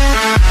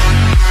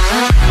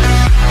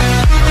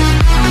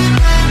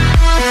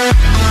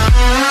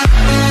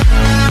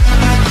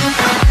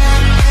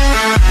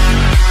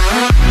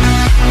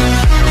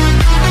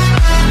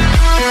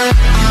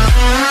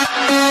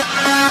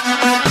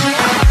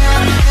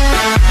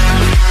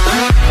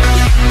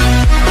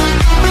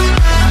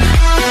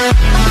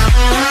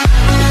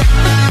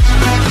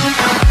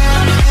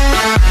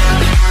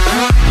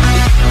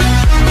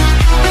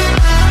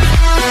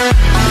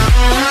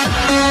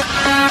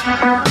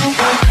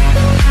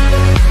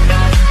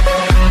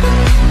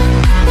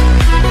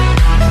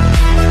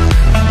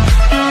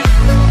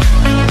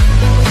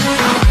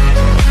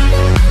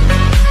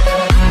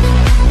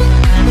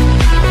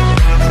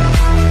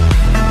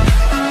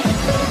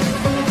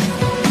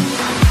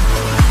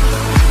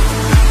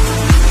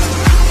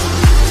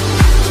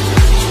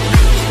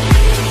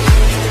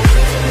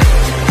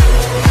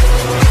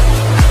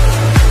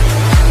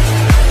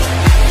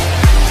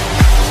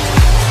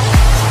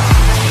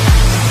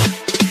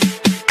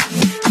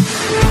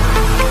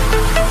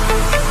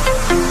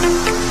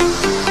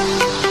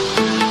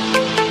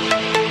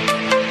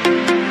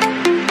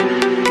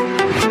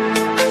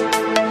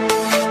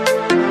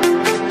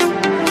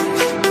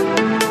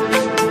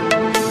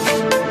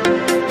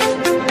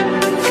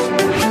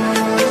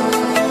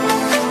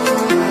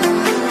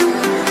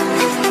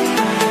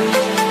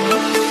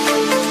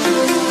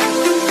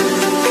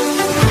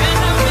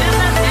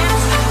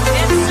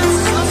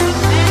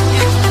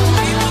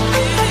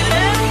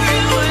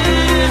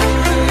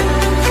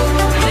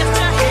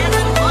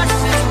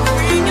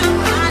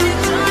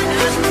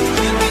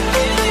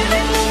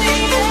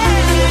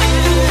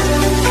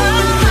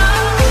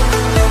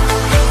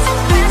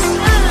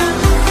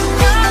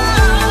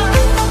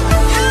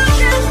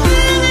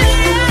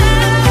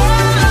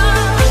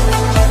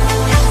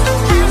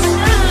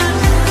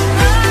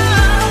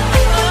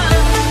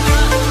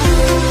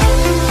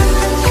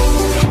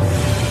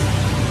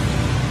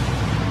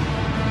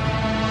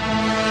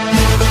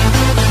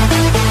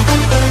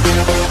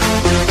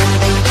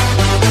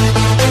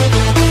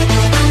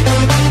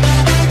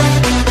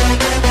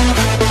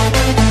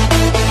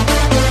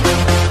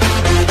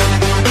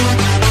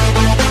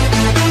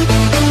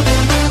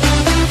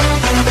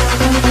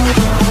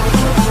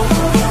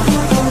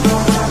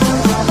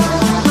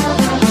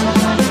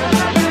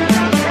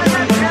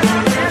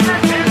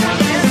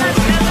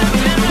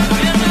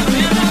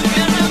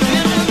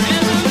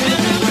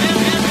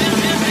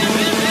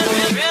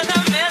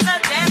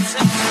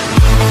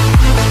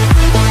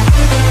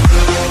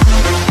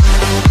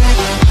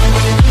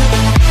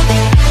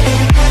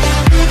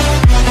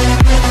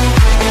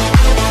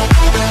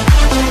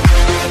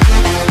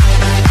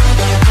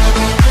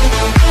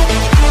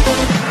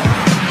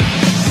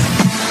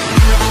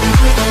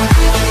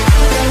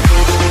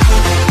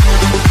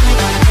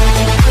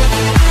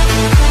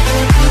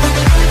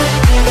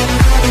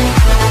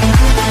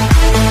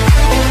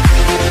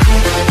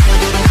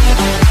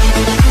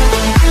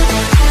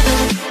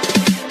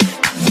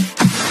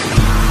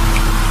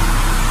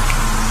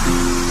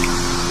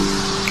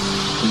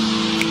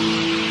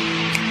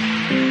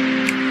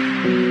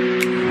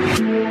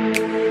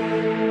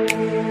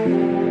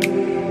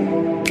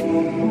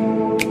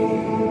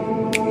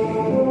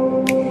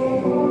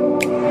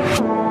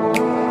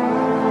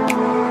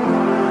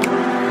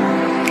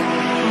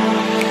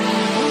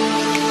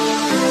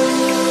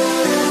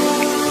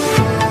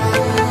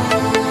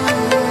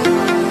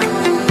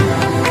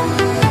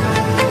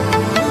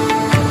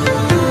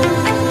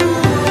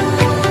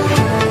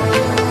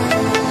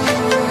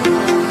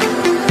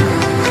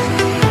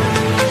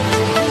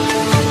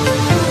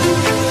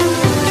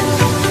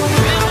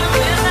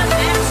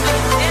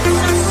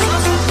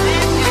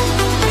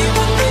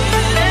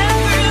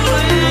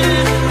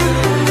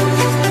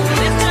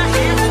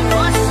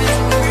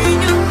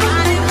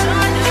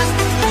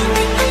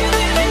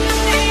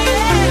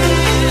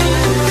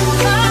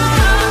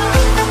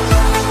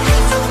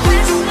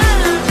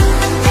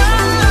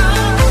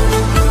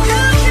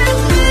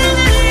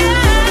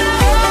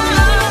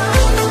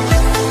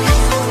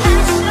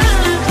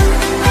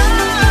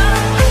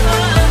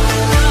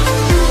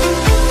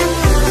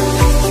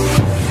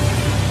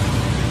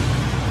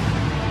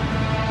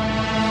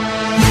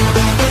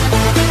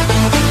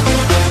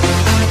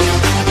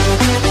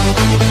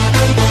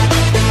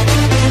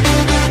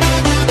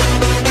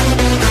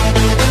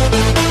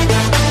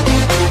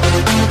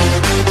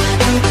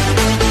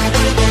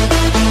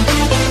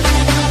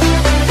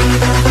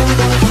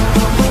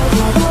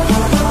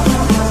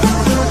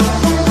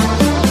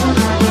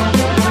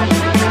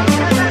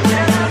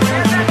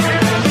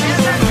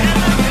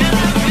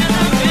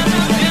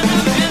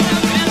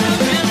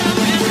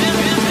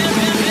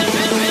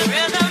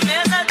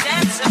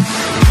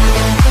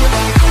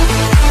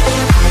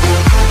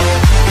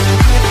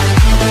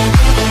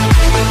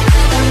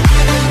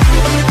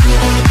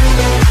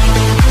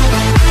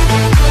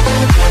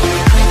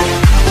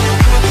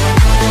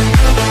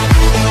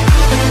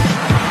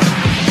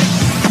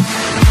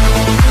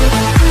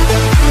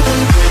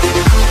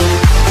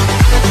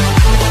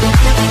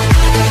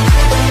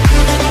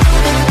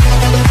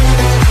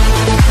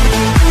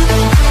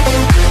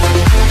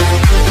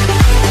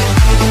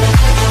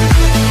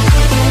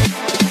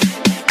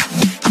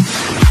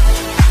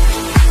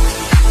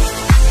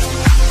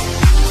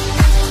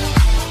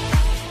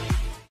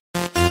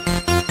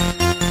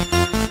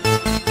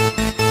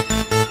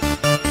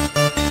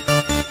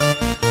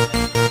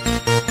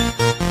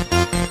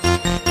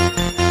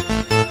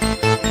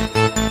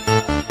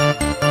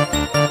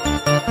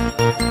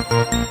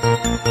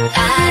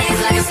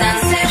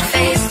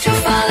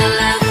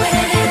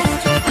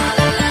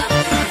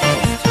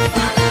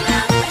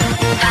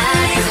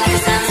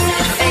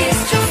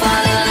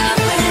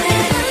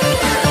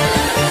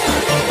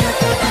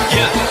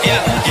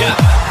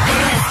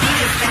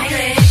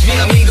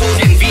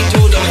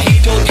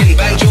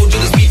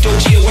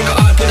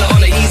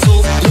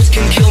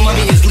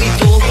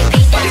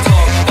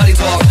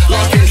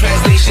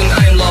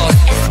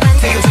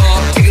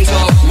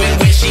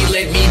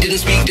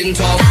 didn't speak, didn't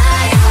talk.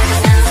 I have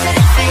a sunset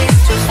face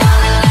to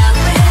fall in love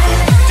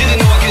with. Didn't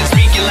know I could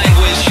speak your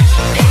language.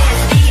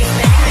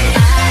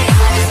 I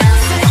have a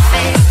sunset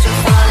face to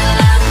fall in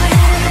love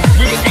with.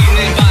 We were speaking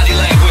in body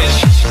language.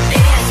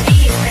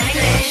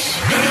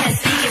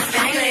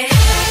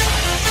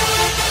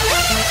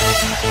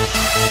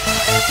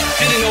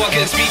 Didn't know I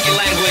could speak your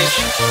language.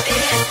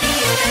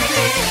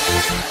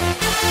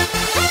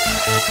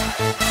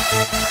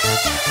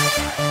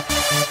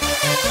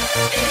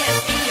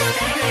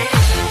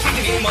 Take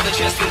the game on the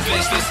chest and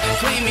faceless.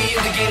 Play me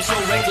in the game so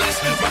reckless.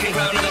 Rocking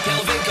crown on the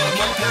pelvic. Got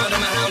more pound on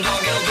my hound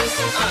dog Elvis.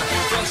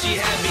 Thought she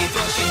had me,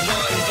 thought she'd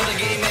won. But the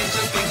game had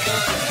just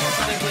begun.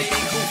 Started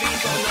playing goofy,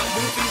 coming up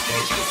movies to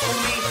get you to fool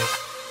me.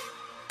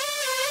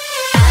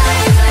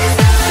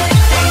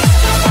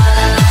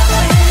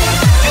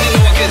 Didn't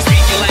know I could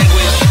speak your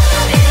language.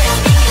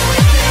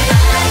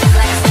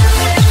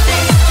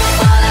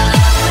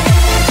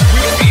 We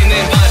were speaking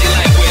in body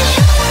language.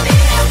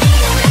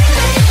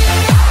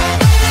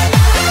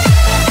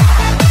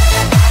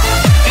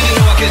 Didn't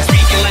know I could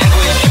speak your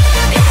language.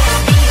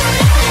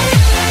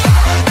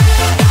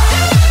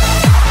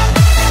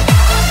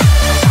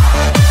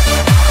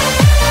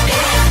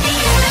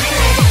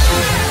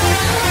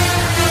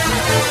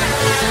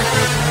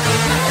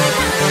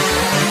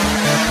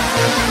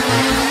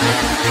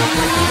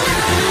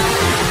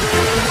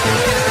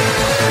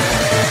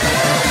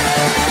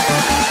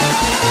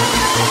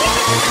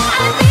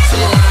 To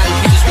the line,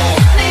 we just walk.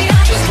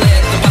 Just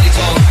let the body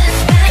talk.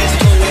 Head to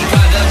toe in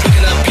Prada,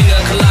 drinking up pina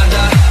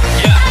colada.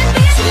 Yeah.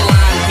 To the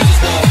line, we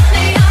just walk.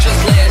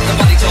 Just let the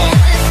body talk.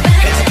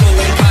 Head to toe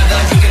in Prada,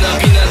 drinking up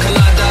pina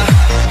colada.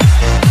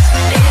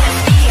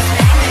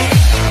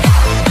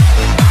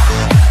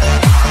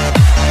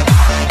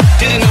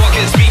 Didn't know I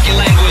could speak your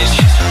language.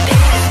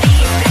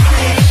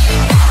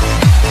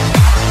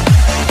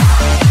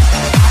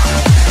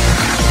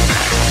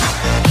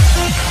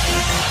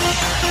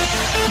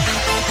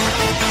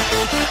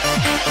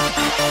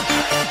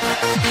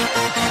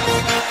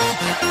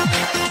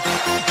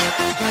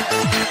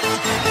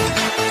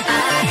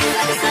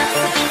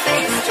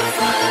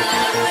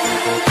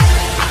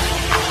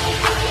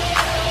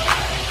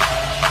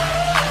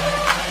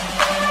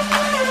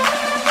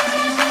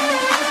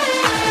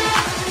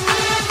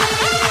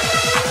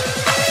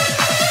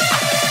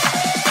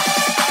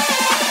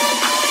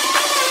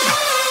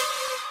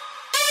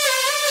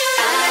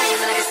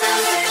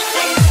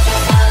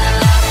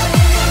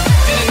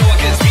 Didn't know I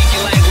could speak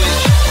your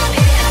language.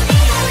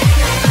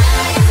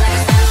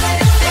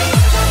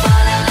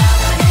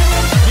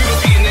 We were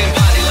speaking in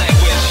body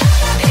language.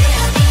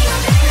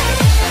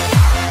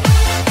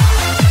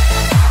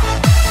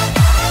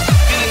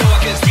 Didn't know I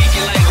could speak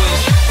your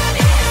language.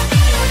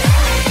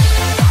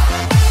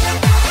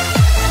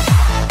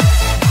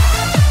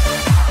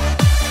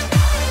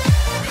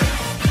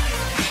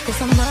 There's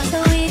so much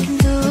that we can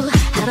do.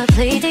 Have a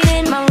play date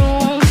in my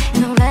room,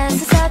 and the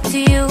rest is up to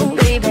you,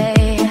 baby.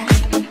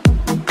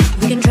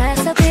 We can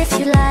dress up if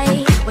you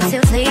like. What's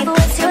your flavor?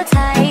 What's your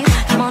type?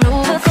 Come on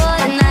over for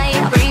the night.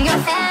 I'll bring your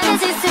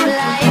fantasies to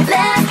life.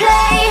 Let's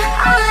play.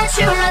 I'll let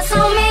you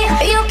wrestle me.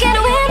 You can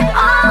win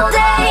all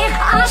day.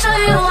 I'll show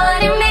you what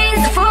it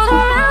means to fool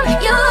around.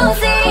 You'll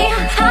see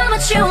how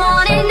much you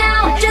want it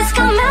now. Just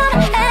come out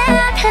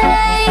and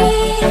play.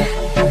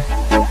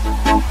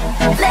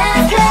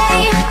 Let's play.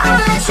 I'll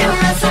let you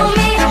wrestle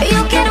me.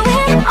 You can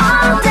win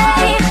all day.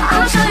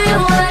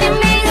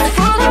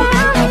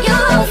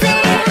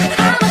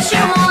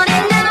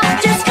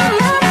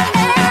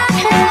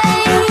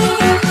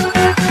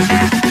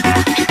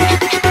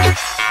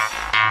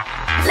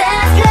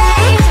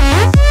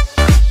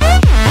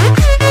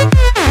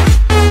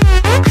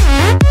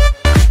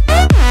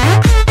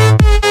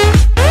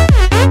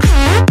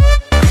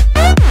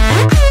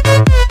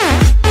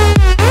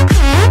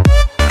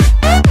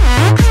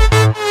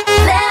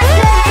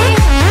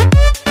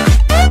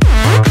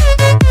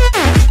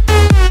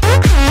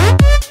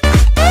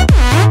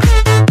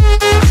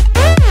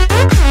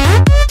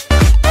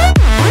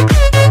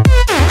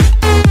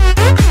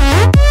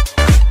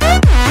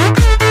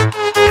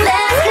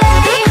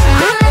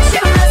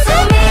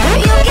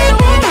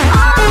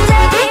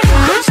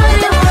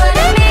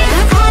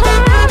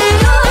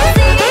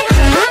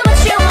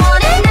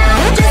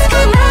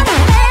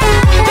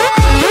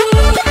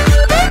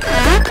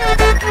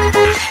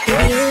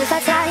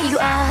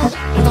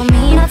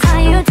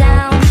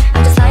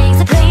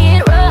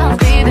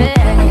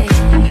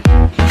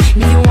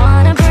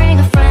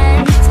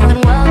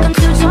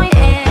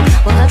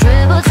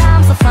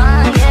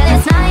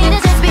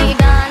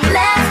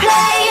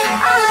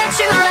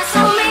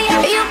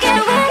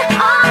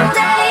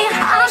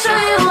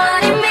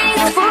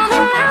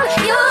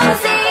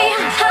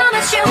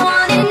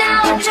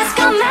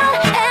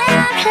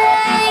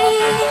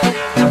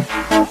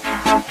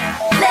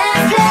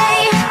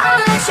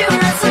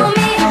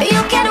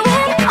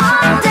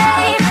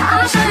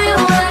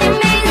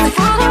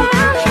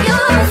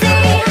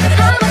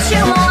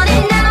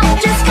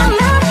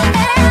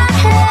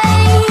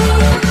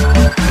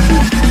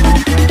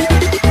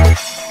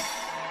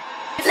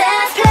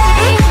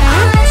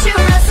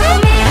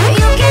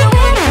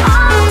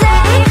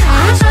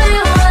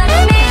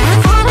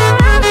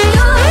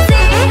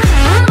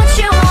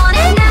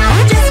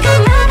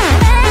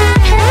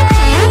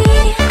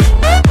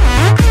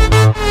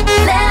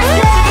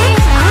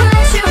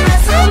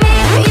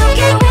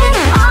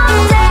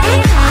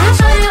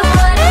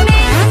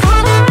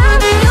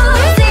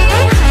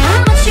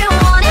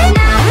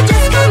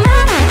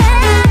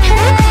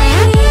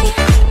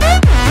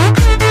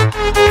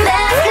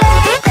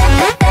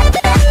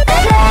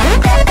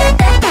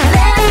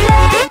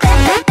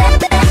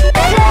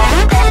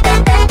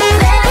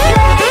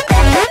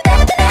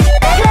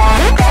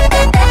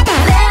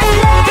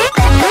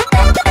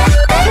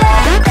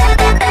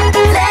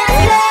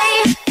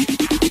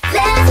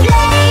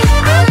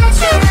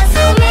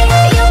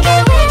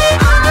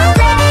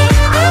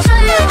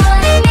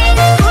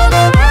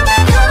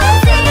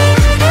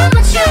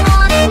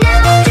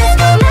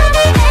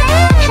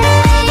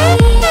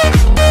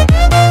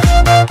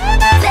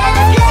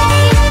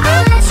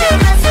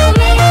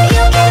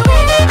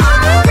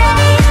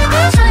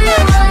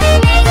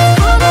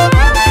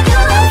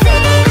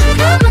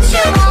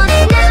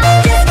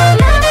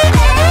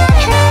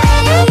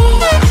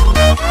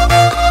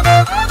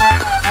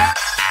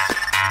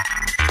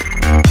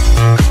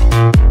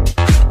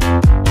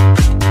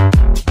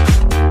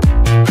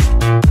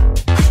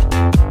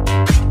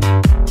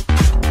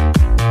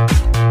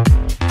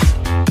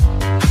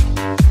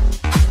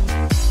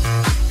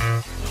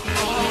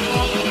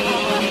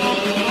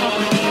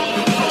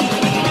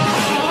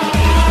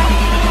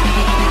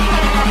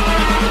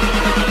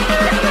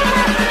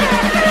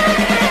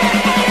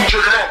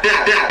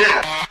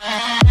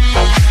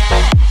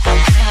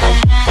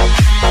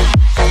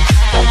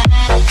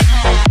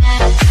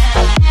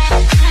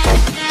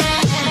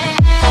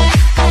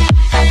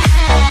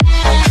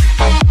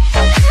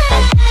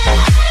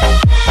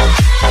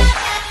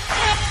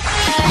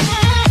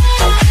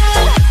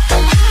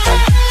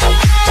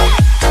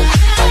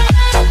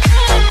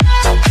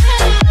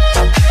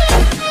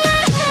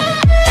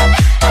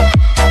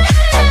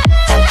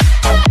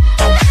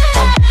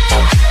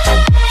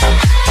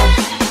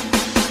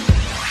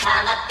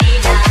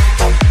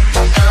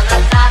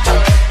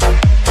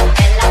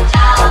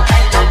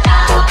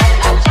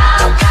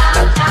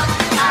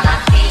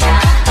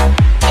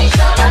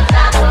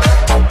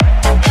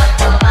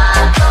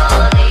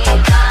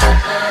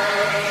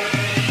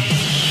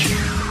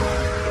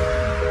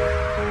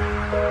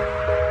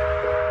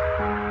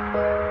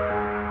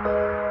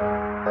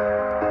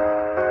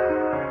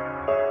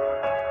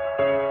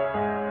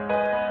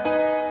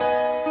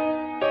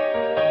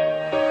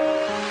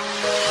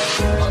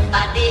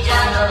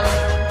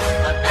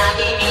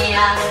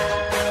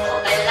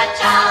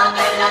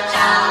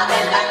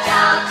 bella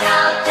ciao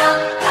ciao ciao,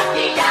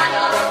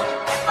 partigiano,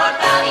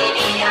 portami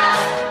via,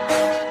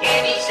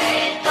 che mi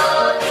sento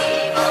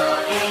di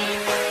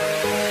morire.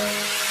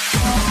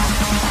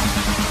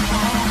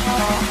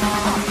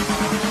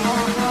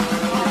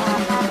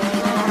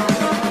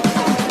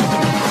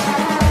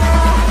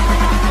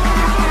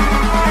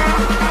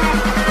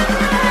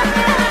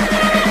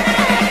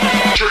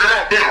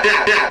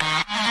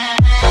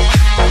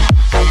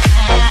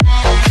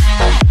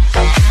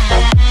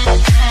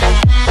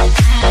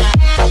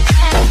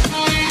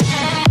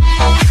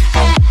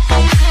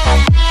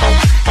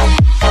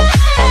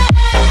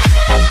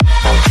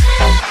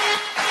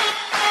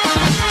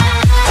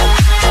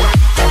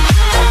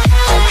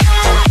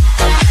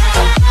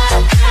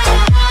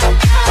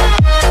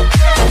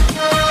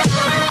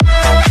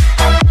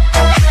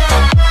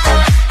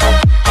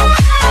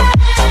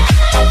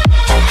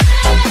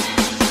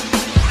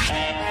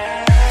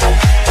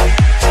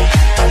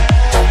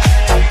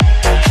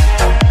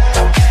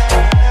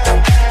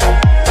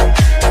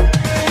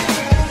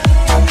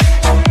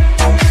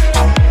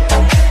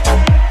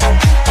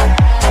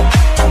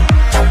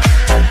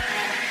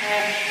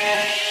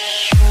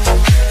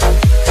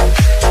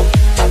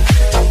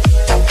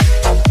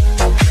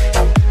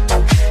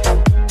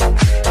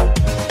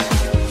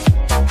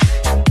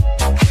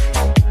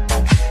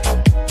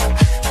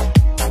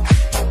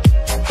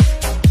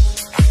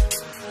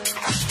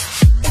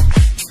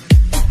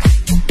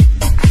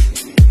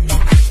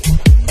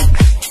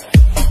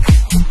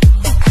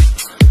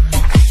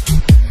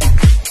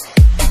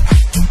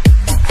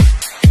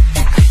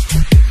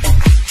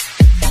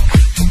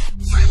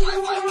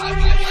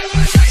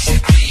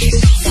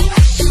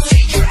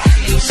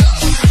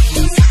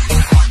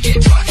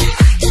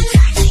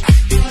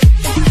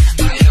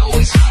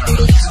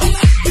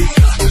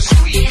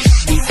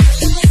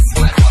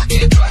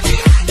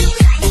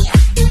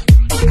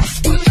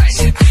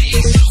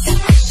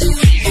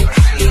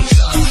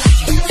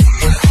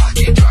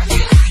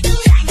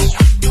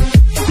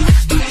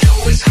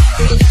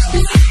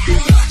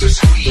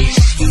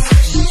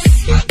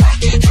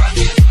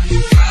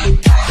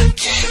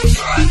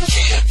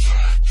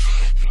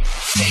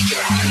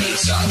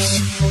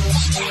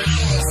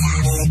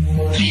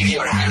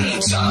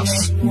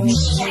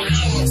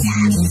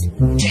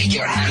 Take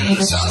your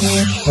hands up,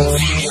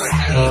 leave your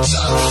hands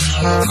up.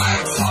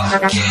 My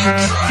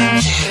pocket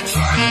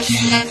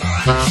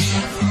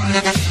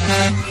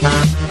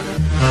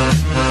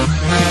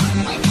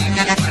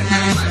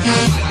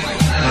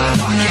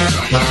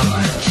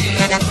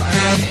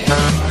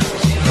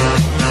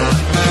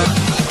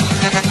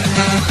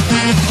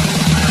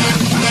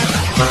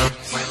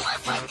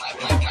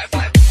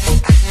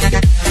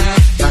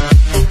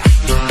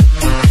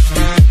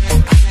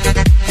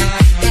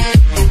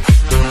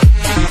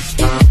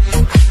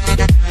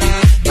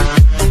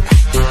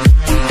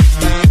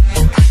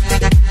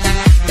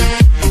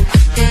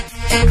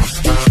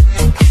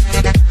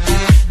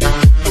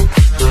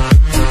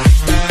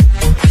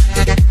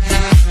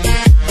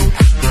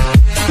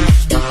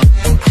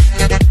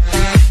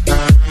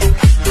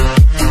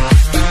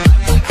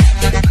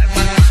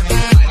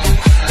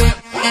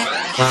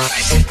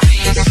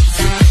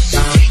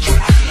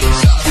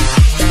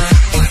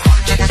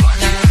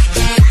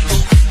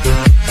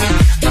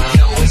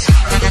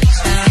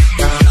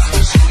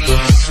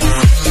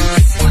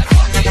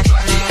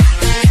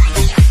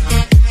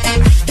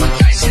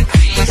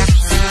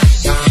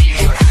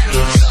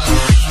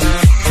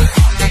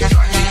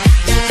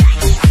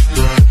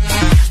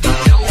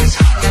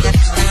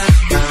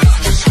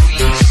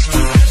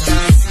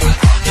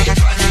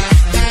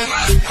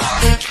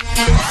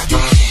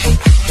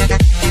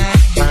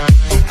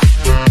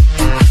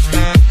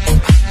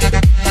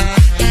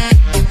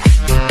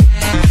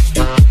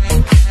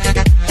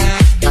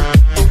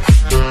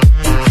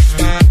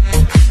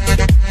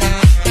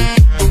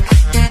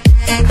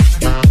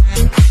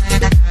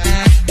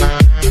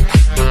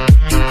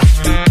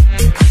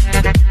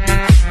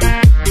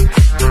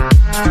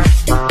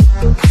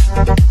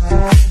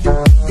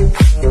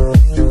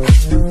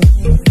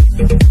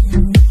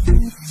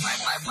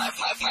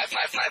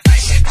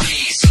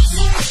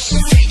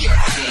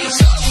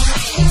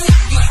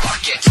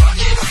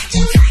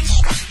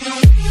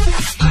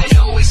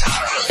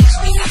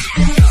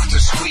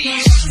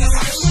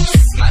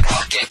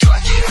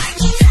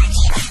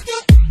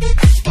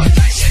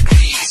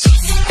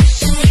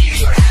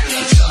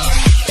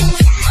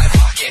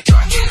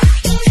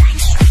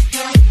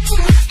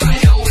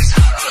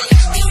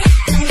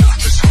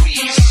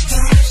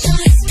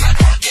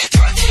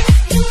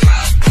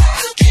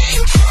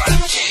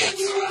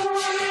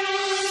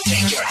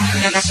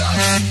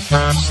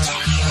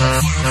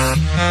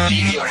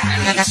Leave your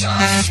hands up.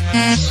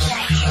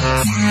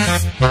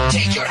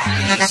 Take your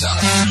hands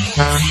up.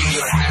 Leave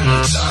your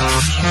hands up.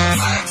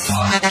 My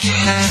pocket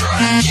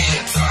rocket.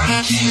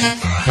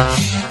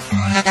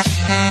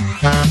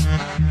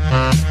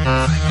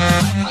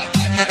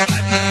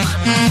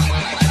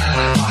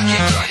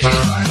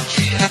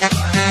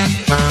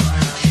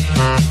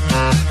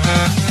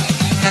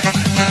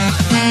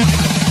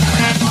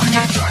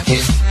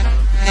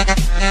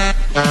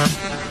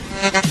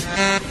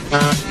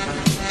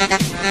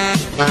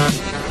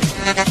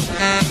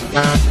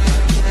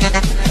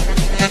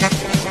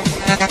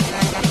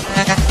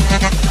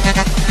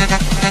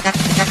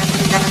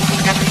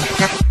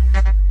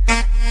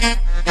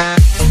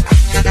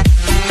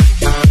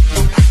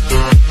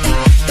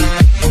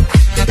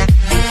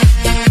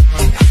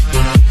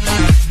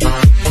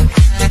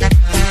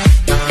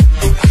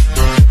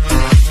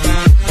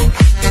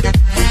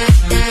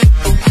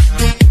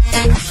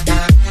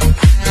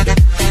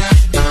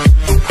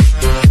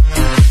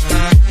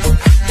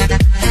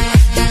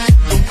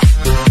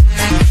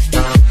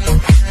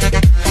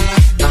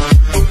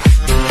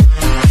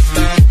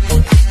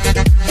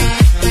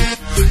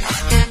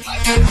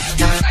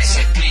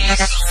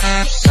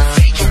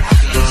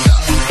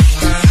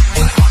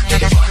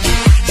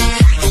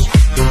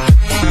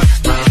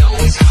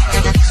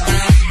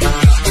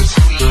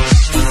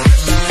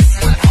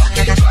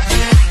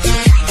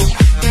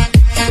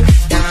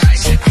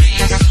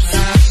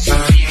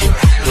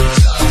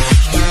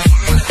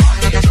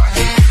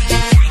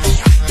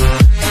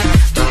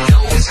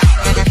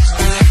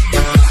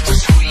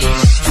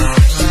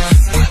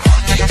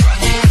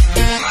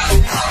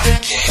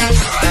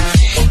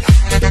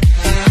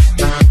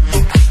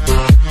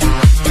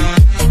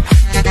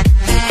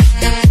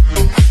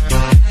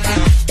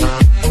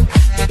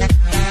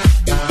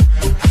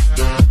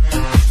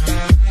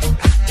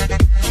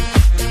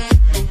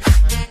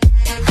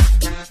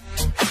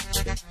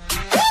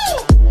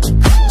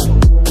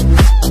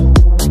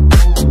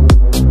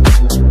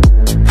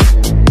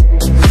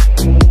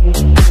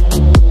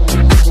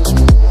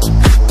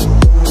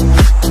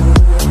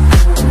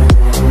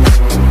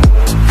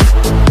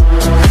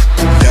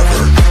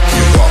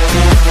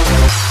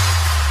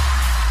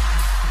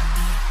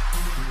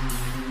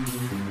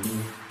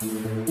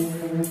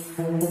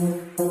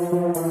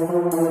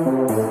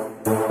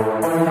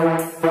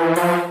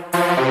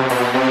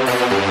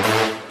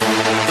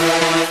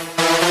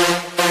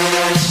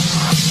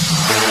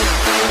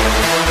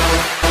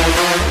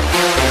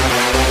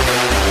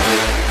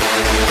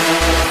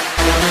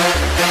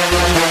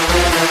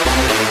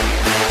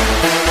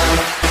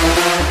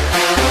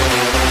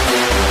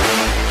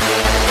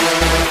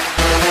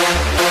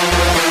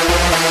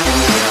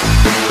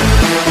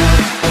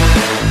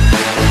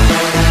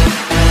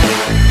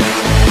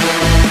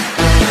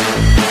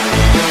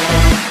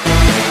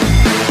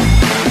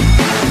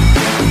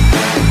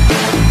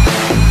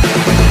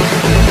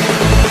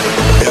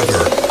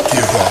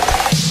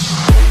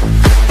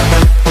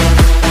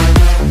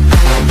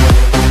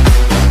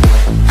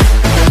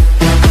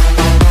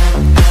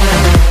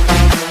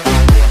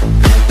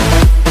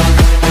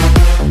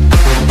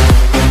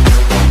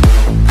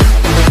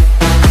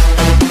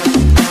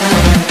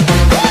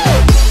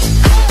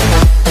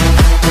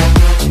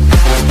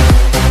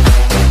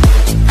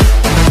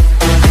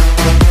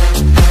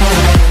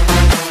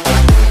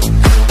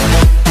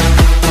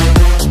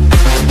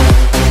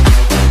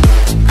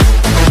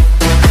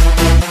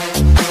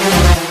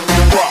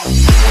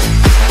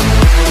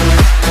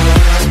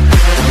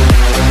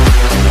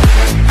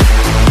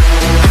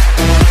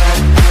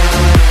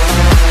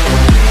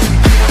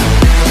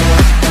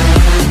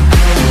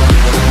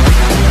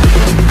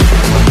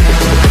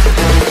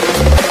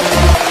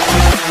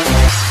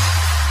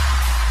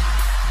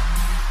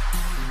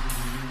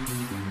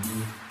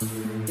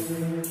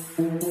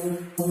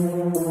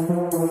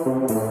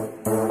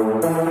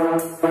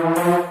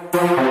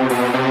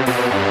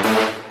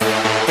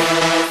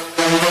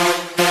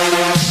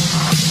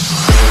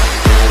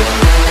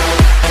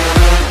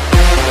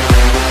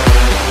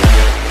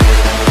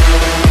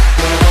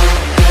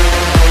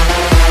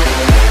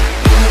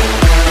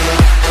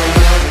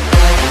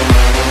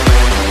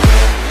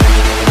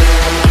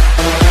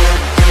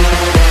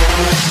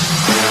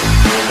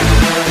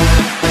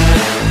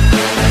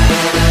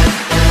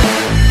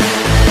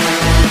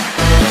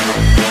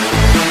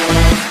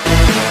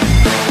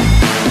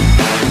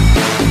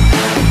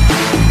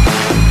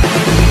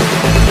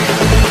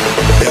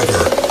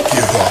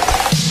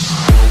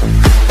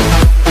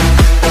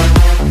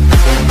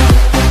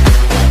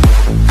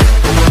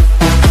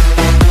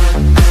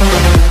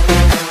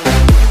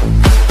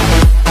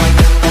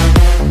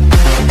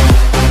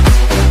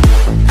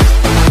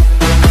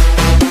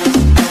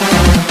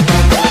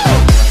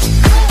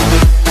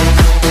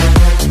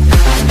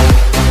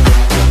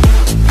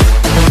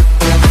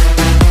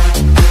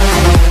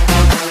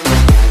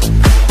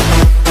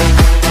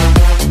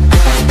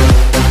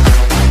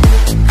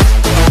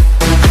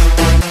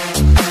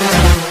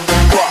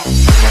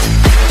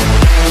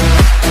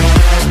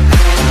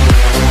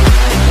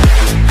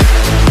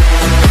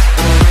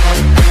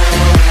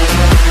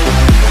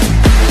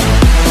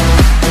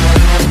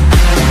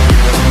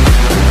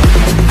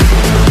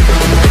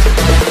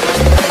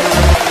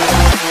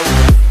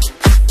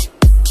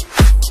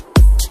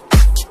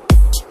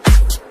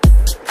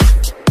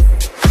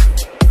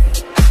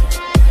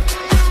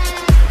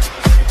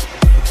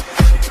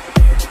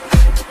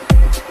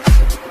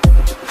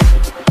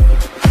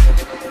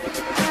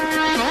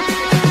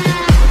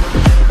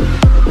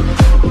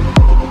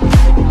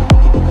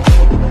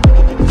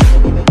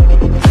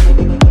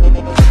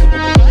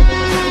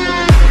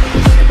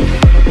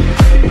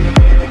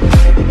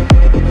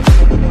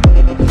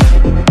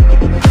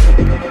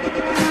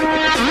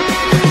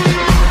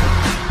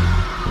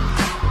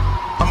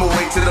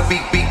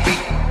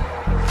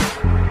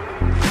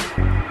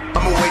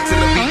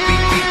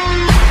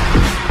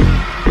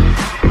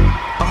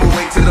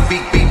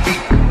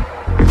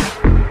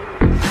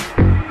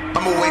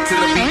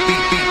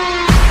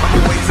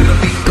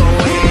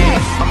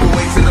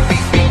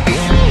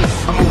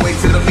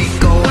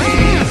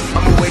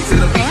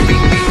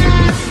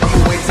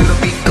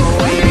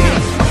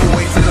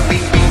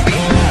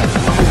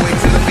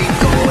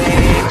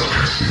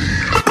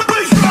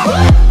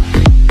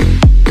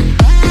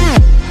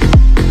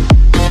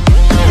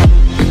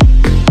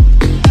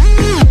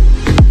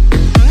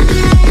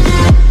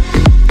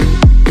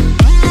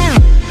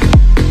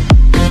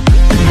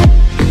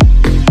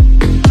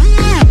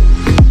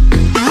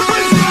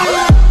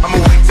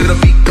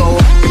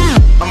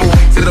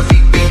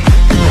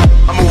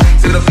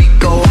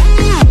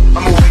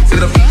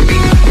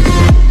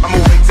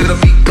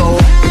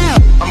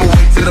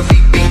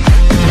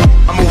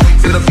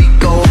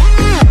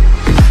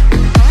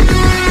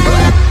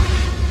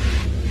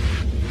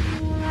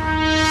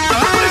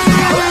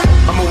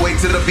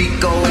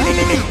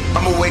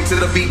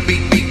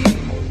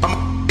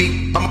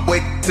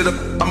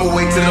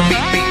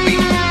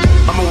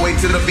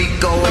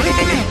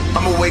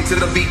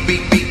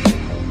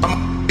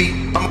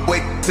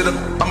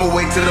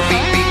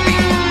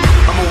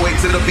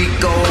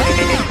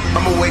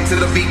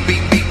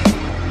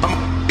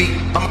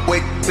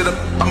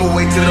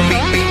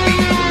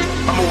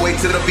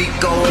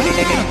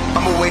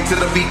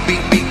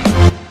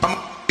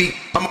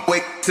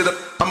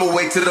 I'ma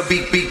wait till the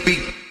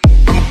beat.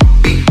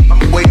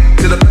 I'ma wait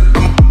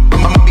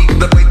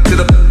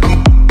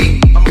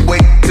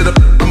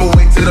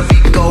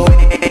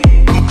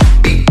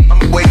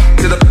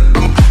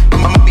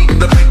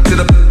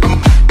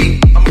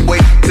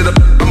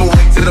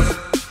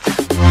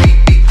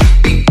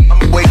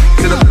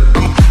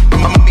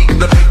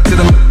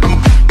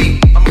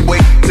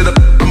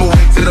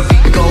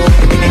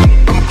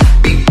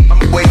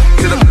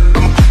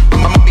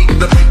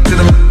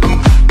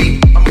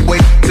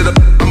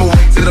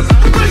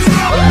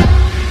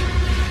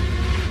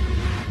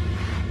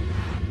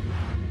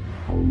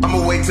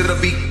wait till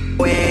the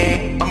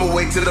beat. I'ma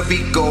wait till the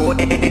beat go.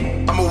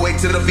 I'ma wait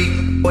till the beat.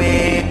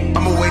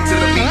 I'ma wait till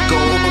the beat go.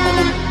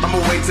 I'ma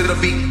wait till the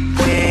beat.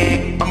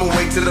 I'ma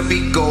wait till the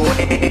beat go.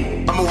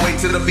 I'ma wait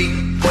till the beat.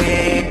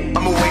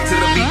 I'ma wait till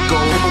the beat go.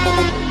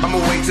 I'ma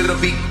wait till the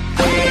beat.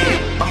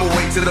 I'ma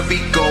wait till the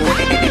beat go.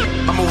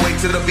 I'ma wait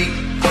till the beat.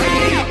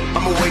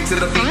 I'ma wait till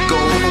the beat go.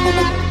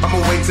 I'ma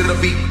wait till the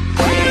beat.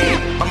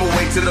 I'ma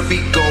wait till the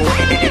beat go.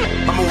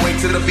 I'ma wait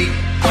till the beat.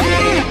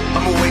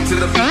 I'ma wait till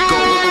the beat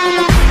go.